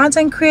 you're a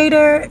content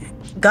creator.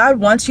 God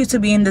wants you to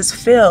be in this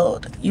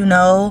field, you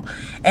know,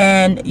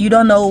 and you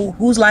don't know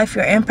whose life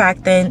you're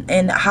impacting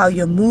and how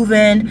you're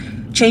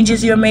moving,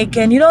 changes you're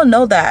making. You don't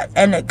know that,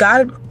 and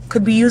God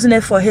could be using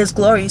it for his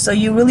glory. So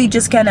you really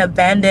just can't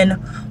abandon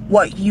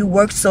what you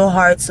worked so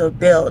hard to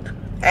build.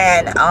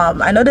 And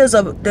I know there's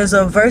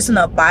a verse in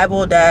the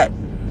Bible that,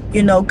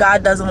 you know,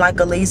 God doesn't like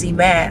a lazy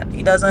man.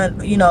 He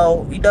doesn't, you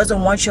know, he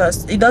doesn't want you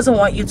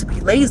to be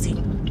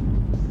lazy.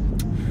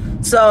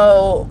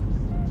 So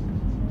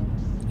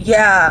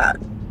yeah,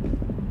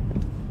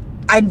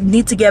 I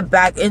need to get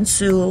back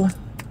into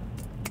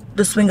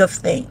the swing of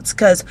things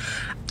because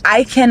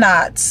I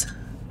cannot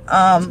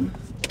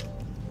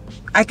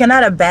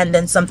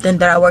abandon something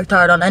that I worked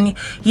hard on. And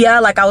yeah,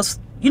 like I was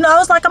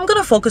like, I'm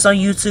gonna focus on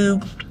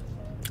YouTube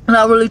and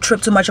not really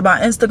trip too much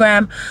about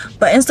Instagram,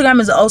 but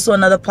Instagram is also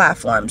another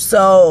platform,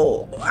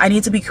 so I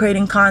need to be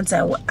creating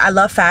content. I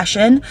love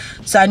fashion,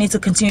 so I need to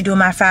continue doing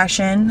my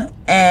fashion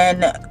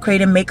and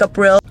creating makeup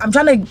reels. I'm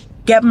trying to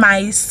get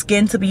my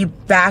skin to be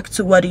back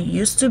to what it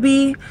used to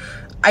be.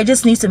 I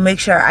just need to make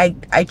sure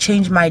I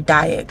change my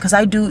diet because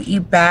I do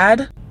eat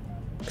bad.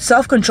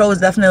 Self-control is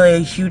definitely a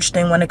huge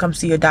thing when it comes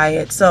to your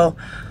diet, so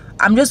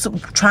I'm just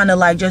trying to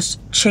like just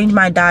change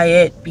my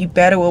diet, be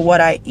better with what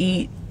I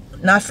eat,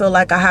 not feel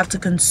like I have to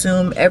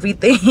consume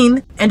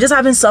everything, and just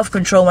having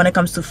self-control when it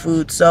comes to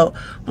food. So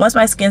once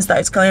my skin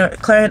starts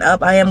clearing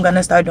up, I am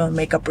gonna start doing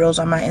makeup reels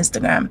on my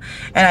Instagram.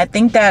 And I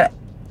think that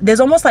there's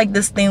almost like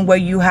this thing where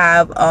you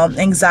have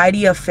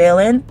anxiety of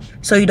failing,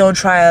 so you don't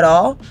try at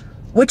all,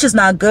 which is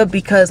not good,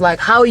 because like,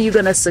 how are you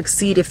gonna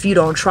succeed if you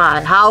don't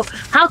try? How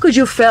could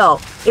you fail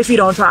if you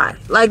don't try?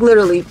 Like,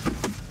 literally,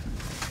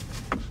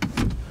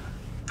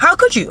 how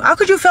could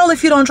you fail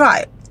if you don't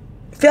try?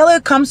 Failure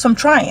comes from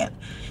trying,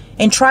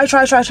 and try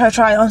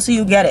until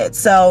you get it.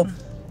 So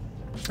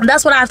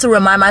that's what I have to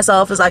remind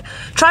myself, is like,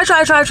 try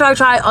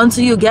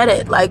until you get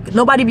it. Like,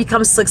 nobody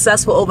becomes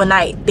successful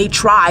overnight. They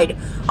tried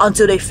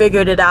until they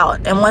figured it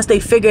out, and once they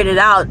figured it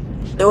out,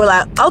 they were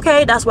like,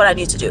 okay, that's what I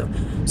need to do.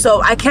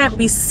 So I can't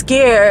be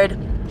scared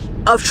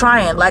of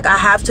trying. Like, I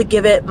have to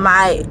give it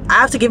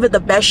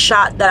the best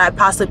shot that I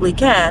possibly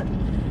can,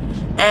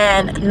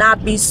 and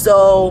not be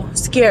so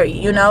scary,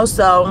 you know?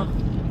 So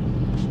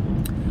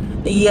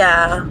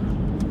yeah,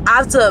 I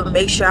have to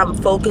make sure I'm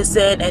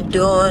focusing and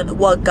doing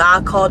what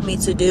God called me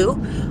to do.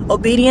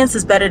 Obedience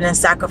is better than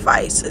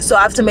sacrifice. So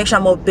I have to make sure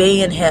I'm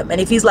obeying him.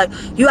 And if he's like,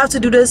 you have to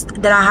do this,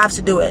 then I have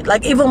to do it.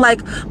 Like, even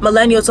like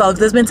millennial talks,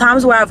 there's been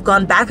times where I've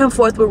gone back and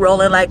forth with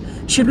Roland, like,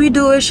 should we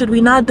do it? Should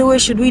we not do it?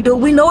 Should we do it?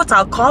 We know it's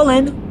our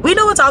calling.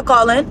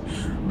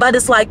 But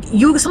it's like,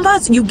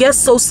 sometimes you get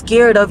so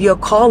scared of your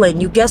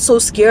calling. You get so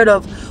scared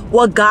of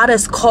what God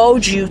has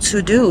called you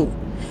to do.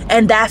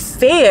 And that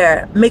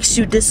fear makes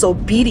you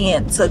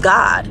disobedient to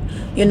God.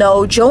 You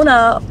know,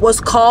 Jonah was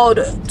called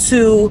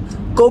to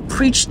go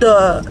preach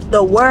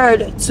the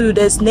word to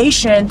this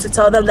nation, to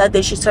tell them that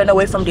they should turn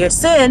away from their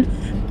sin.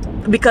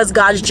 because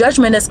God's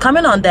judgment is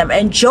coming on them.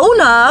 And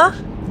Jonah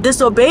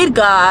disobeyed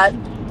God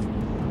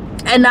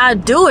and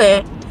not do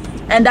it,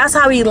 and that's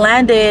how he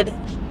landed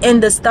in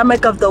the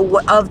stomach of the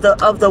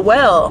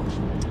whale.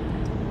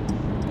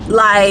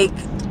 Like,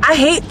 I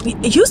hate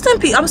Houston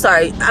people. I'm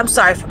sorry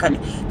for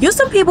cutting.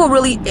 Houston people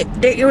really,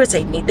 they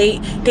irritate me.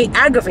 They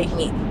aggravate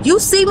me. You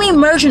see me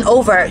merging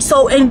over,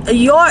 so in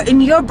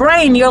your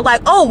brain you're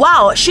like, oh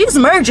wow, she's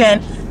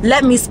merging,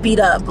 let me speed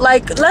up.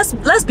 Like,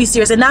 let's be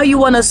serious. And now you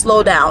want to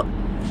slow down.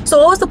 So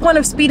what was the point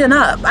of speeding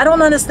up? I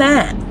don't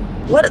understand.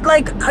 What,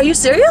 like, are you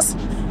serious?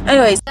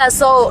 Anyways, yeah,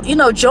 so you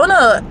know,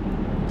 Jonah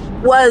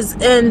was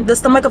in the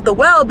stomach of the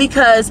whale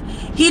because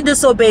he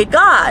disobeyed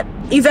God.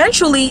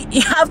 Eventually,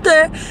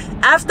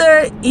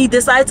 after he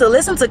decided to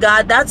listen to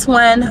God, that's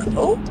when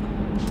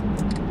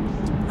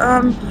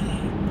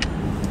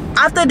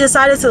after he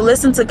decided to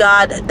listen to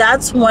God,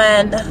 that's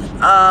when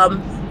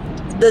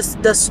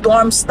the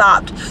storm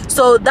stopped.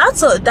 So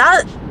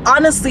that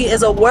honestly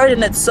is a word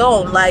in its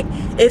own. Like,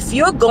 if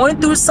you're going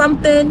through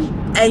something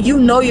and you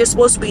know you're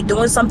supposed to be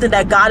doing something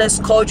that God has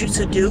called you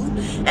to do,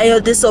 and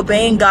you're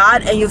disobeying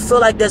God, and you feel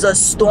like there's a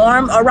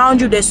storm around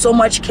you, there's so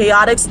much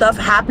chaotic stuff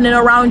happening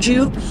around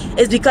you,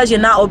 it's because you're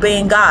not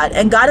obeying God.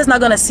 And God is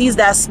not going to seize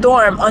that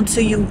storm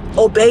until you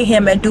obey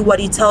him and do what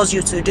he tells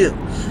you to do.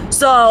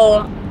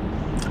 So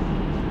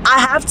I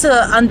have to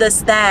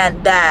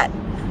understand that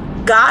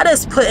God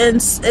has put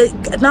in,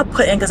 not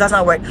put in because that's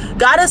not a word,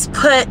 God has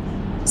put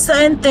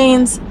certain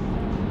things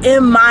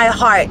in my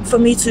heart for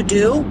me to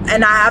do,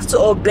 and I have to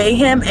obey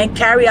him and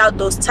carry out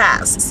those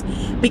tasks,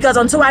 because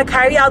until I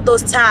carry out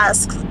those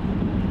tasks,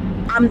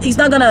 he's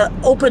not gonna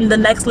open the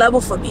next level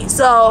for me.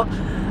 So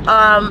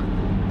I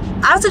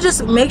have to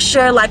just make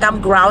sure, like,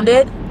 I'm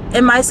grounded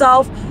in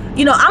myself.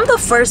 You know, I'm the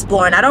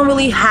firstborn. I don't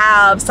really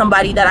have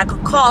somebody that I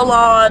could call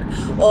on,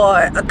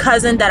 or a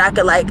cousin that I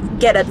could like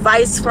get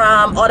advice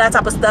from, all that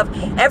type of stuff.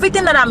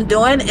 Everything that I'm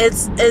doing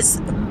is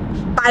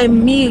by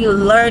me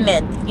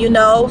learning, you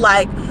know,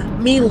 like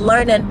me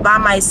learning by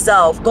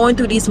myself, going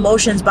through these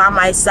motions by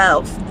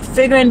myself,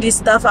 figuring this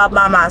stuff out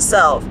by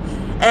myself.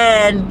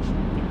 And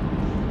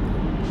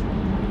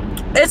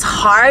it's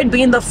hard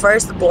being the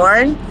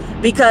firstborn,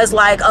 because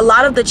like a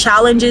lot of the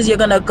challenges you're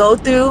gonna go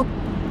through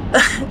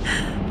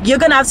you're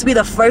gonna have to be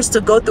the first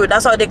to go through it.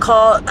 That's why they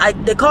call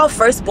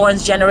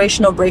firstborns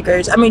generational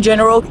breakers. I mean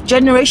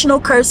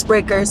generational curse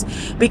breakers,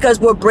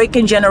 because we're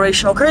breaking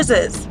generational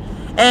curses.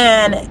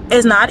 And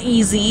it's not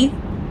easy,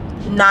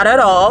 not at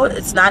all.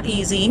 It's not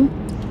easy,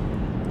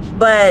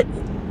 but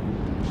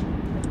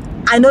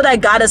I know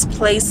that God has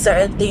placed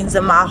certain things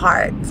in my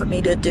heart for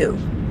me to do,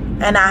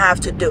 and I have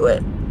to do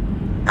it.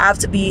 I have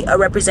to be a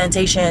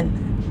representation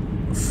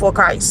for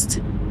Christ.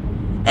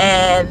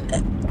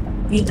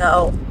 And you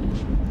know,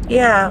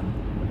 yeah,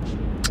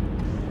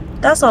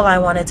 that's all I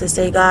wanted to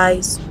say,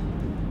 guys.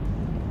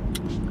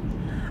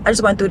 I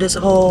just went through this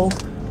whole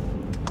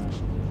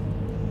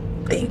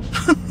thing.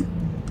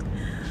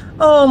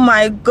 Oh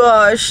my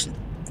gosh,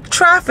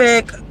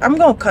 traffic. I'm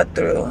gonna cut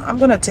through. I'm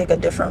gonna take a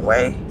different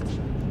way.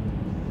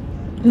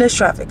 This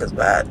traffic is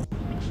bad.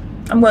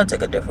 I'm gonna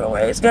take a different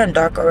way. It's getting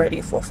dark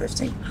already,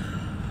 4:15.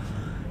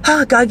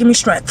 Oh, God, give me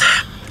strength.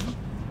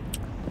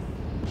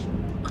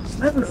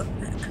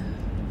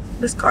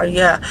 This car,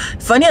 yeah.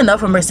 Funny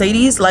enough, for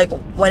Mercedes, like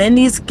when it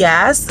needs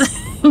gas,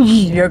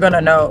 you're gonna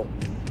know.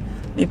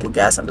 You put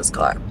gas in this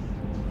car.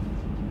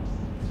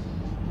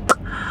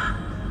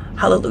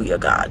 Hallelujah,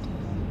 God.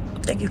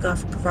 Thank you, God,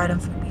 for providing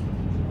for me.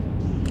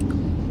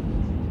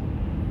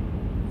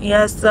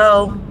 Yeah,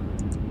 so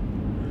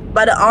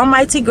by the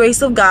almighty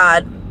grace of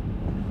God,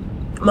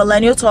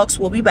 Millennial Talks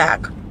will be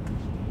back.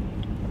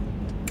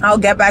 I'll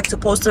get back to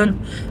posting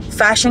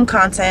fashion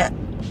content,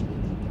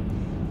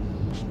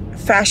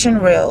 fashion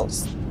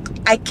reels.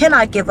 I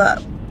cannot give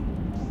up.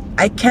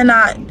 I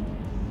cannot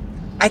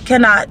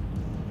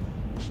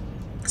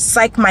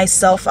psych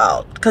myself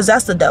out, because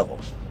that's the devil.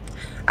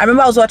 I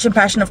remember I was watching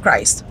Passion of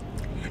Christ,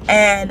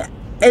 and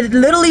it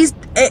literally,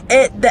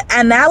 the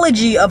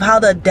analogy of how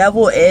the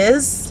devil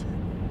is,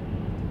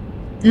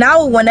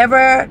 now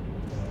whenever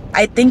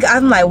I think,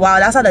 I'm like, wow,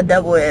 that's how the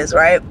devil is,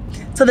 right?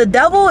 So the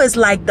devil is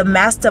like the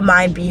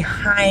mastermind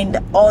behind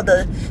all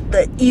the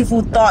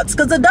evil thoughts,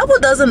 because the devil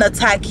doesn't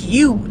attack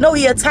you. No,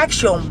 he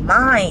attacks your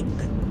mind.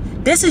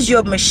 This is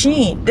your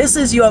machine. This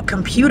is your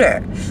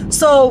computer.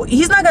 So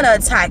he's not going to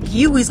attack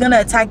you. He's going to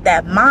attack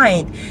that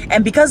mind.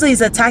 And because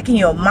he's attacking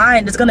your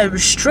mind, it's going to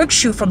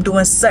restrict you from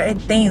doing certain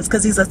things,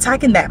 because he's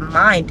attacking that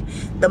mind,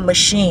 the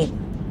machine,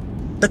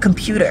 the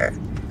computer.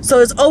 So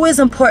it's always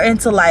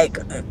important to like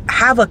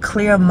have a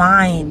clear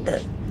mind.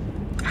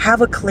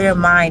 Have a clear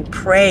mind.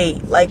 Pray.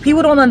 Like,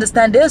 people don't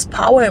understand. There's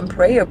power in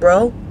prayer,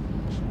 bro.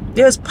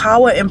 There's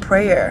power in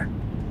prayer.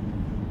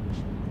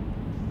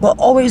 But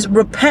always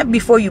repent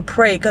before you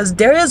pray, because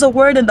there is a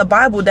word in the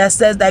Bible that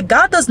says that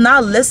God does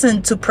not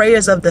listen to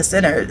prayers of the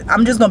sinner.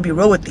 I'm just gonna be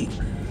real with you.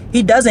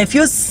 He doesn't. If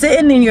you're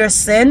sitting in your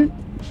sin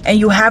and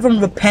you haven't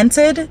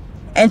repented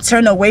and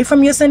turned away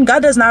from your sin,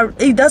 God does not.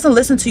 He doesn't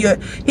listen to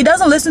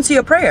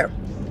your prayer.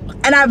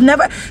 And I've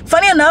never,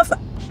 funny enough,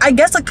 I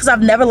guess like because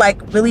I've never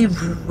like really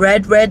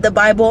read the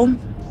Bible,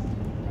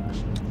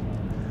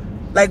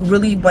 like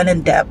really went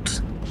in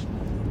depth,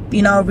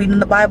 you know, reading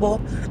the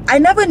Bible. I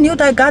never knew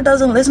that God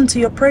doesn't listen to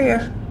your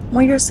prayer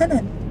when you're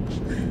sinning.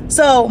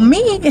 So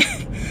me,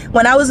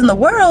 when I was in the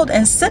world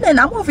and sinning,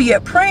 I'm over here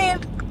praying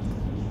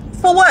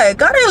for what?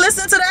 God ain't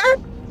listen to that.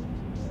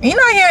 You're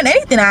not hearing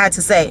anything I had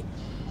to say.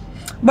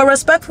 But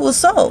respectful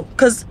so,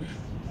 because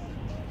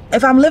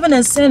if I'm living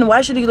in sin,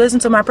 why should he listen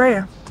to my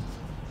prayer?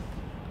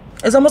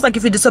 It's almost like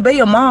if you disobey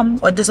your mom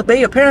or disobey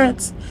your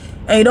parents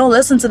and you don't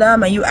listen to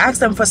them and you ask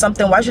them for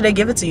something, why should they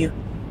give it to you?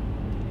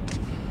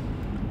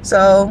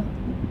 So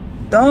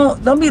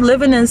don't be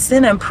living in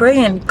sin and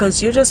praying,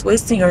 because you're just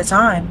wasting your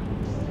time.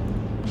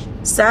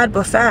 Sad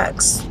but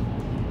facts,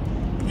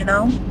 you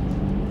know?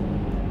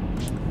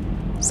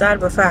 Sad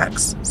but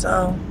facts.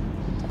 So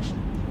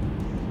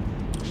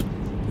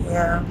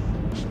yeah,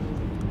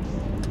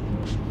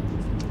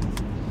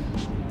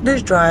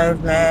 this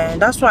drive, man,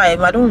 that's why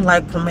I don't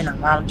like coming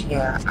around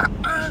here.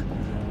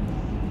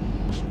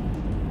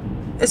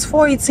 It's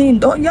 4:18.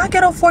 Don't y'all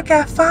get off work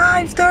at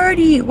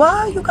 5:30? Why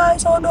are you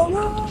guys on the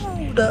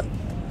road?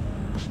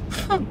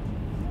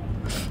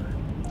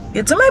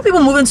 Yeah, too many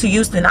people moving to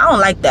Houston. I don't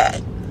like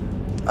that.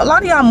 A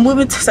lot of y'all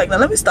moving to, like,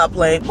 let me stop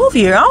playing. Move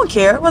here. I don't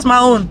care. What's my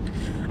own?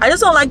 I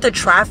just don't like the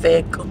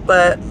traffic,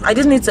 but I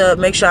just need to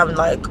make sure I'm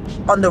like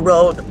on the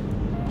road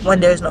when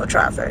there's no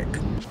traffic.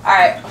 All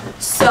right,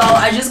 so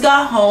I just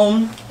got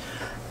home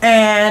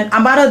and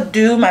I'm about to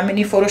do my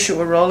mini photo shoot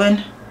with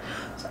Roland.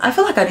 I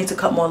feel like I need to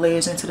cut more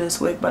layers into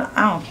this wig, but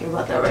I don't care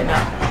about that right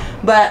now.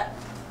 But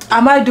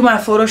I'm about to do my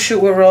photo shoot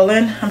with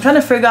Roland. I'm trying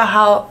to figure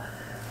out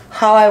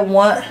how I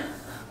want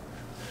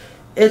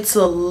it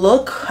to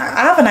look.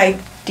 I have an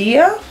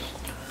idea,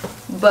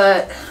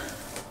 but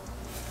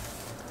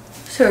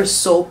this hair is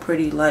so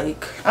pretty.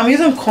 Like, I'm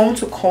using comb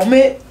to comb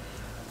it,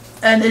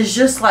 and it's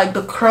just like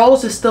the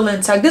curls is still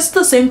intact. This is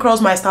the same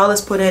curls my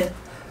stylist put in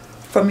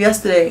from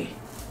yesterday,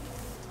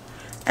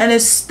 and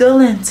it's still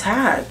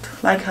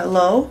intact. Like,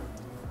 hello.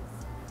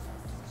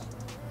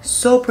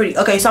 So pretty.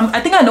 Okay, so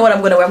I think I know what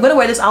I'm gonna wear. I'm gonna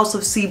wear this House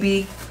of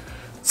CB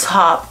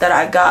top that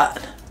I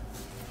got.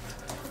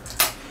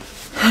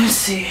 Let me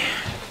see.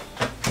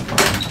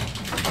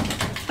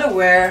 I'm gonna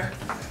wear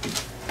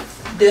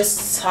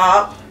this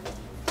top.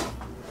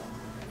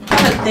 I'm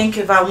trying to think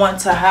if I want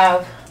to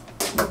have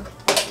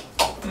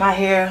my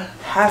hair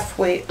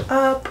halfway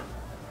up.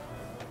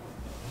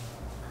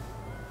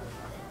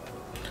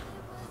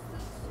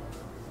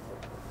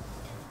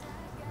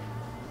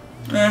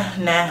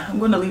 Nah, I'm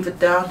gonna leave it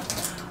down.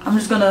 I'm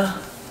just gonna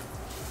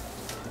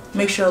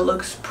make sure it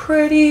looks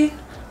pretty.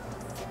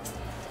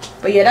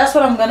 But yeah, that's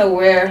what I'm gonna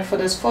wear for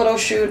this photo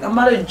shoot. I'm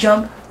about to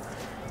jump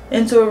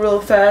into it real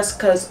fast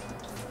because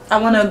I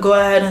want to go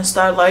ahead and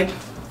start like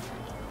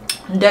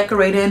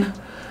decorating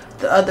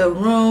the other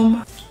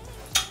room.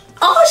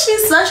 Oh,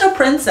 she's such a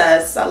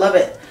princess. I love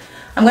it.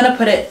 I'm gonna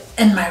put it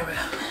in my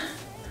room.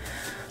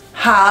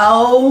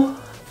 How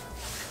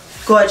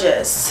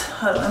gorgeous.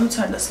 Hold on, let me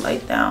turn this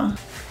light down.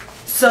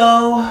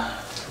 So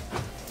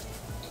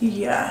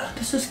yeah,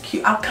 this is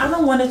cute. I kind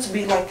of want it to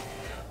be like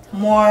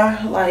more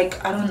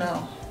like, I don't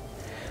know,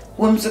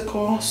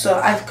 whimsical.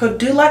 So I could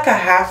do like a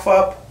half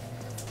up,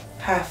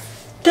 half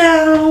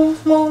down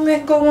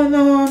moment going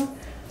on.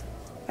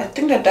 I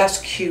think that's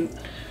cute.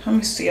 Let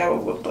me see how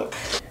it would look.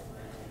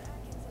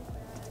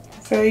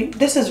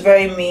 This is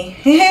very me.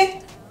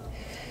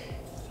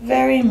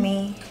 Very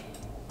me.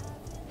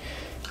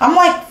 I'm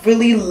like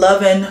really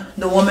loving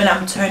the woman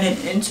I'm turning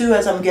into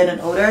as I'm getting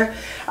older.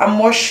 I'm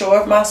more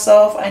sure of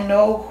myself. I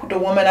know the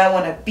woman I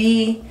want to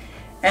be,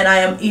 and I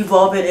am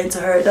evolving into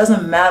her. It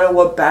doesn't matter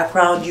what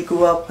background you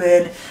grew up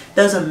in. It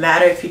doesn't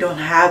matter if you don't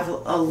have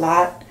a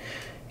lot.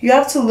 You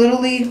have to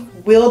literally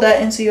will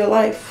that into your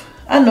life.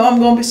 I know I'm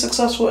going to be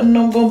successful and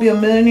I'm going to be a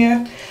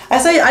millionaire.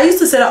 I used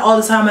to say that all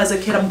the time as a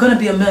kid. I'm going to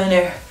be a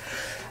millionaire.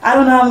 I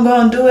don't know how I'm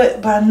going to do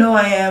it, but I know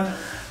I am.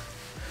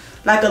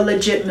 Like a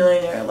legit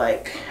millionaire,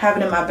 like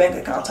having in my bank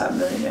account type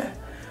millionaire.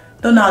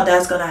 Don't know how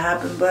that's gonna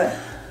happen, but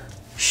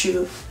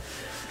shoot,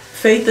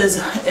 faith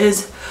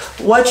is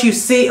what you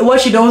see,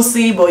 what you don't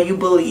see, but you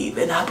believe.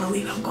 And I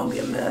believe I'm gonna be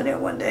a millionaire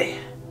one day.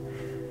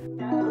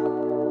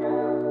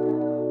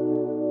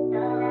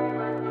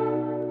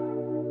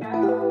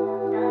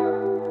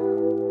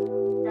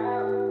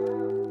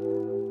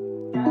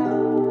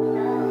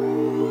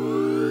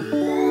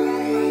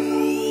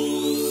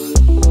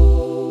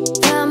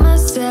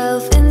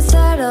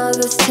 All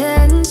this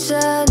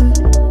tension,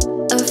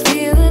 a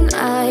feeling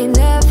I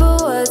never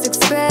was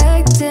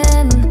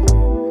expecting.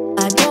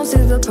 I don't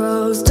see the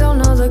pros, don't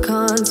know the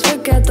cons,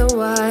 forget the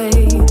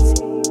whys.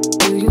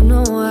 Do you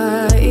know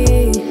why?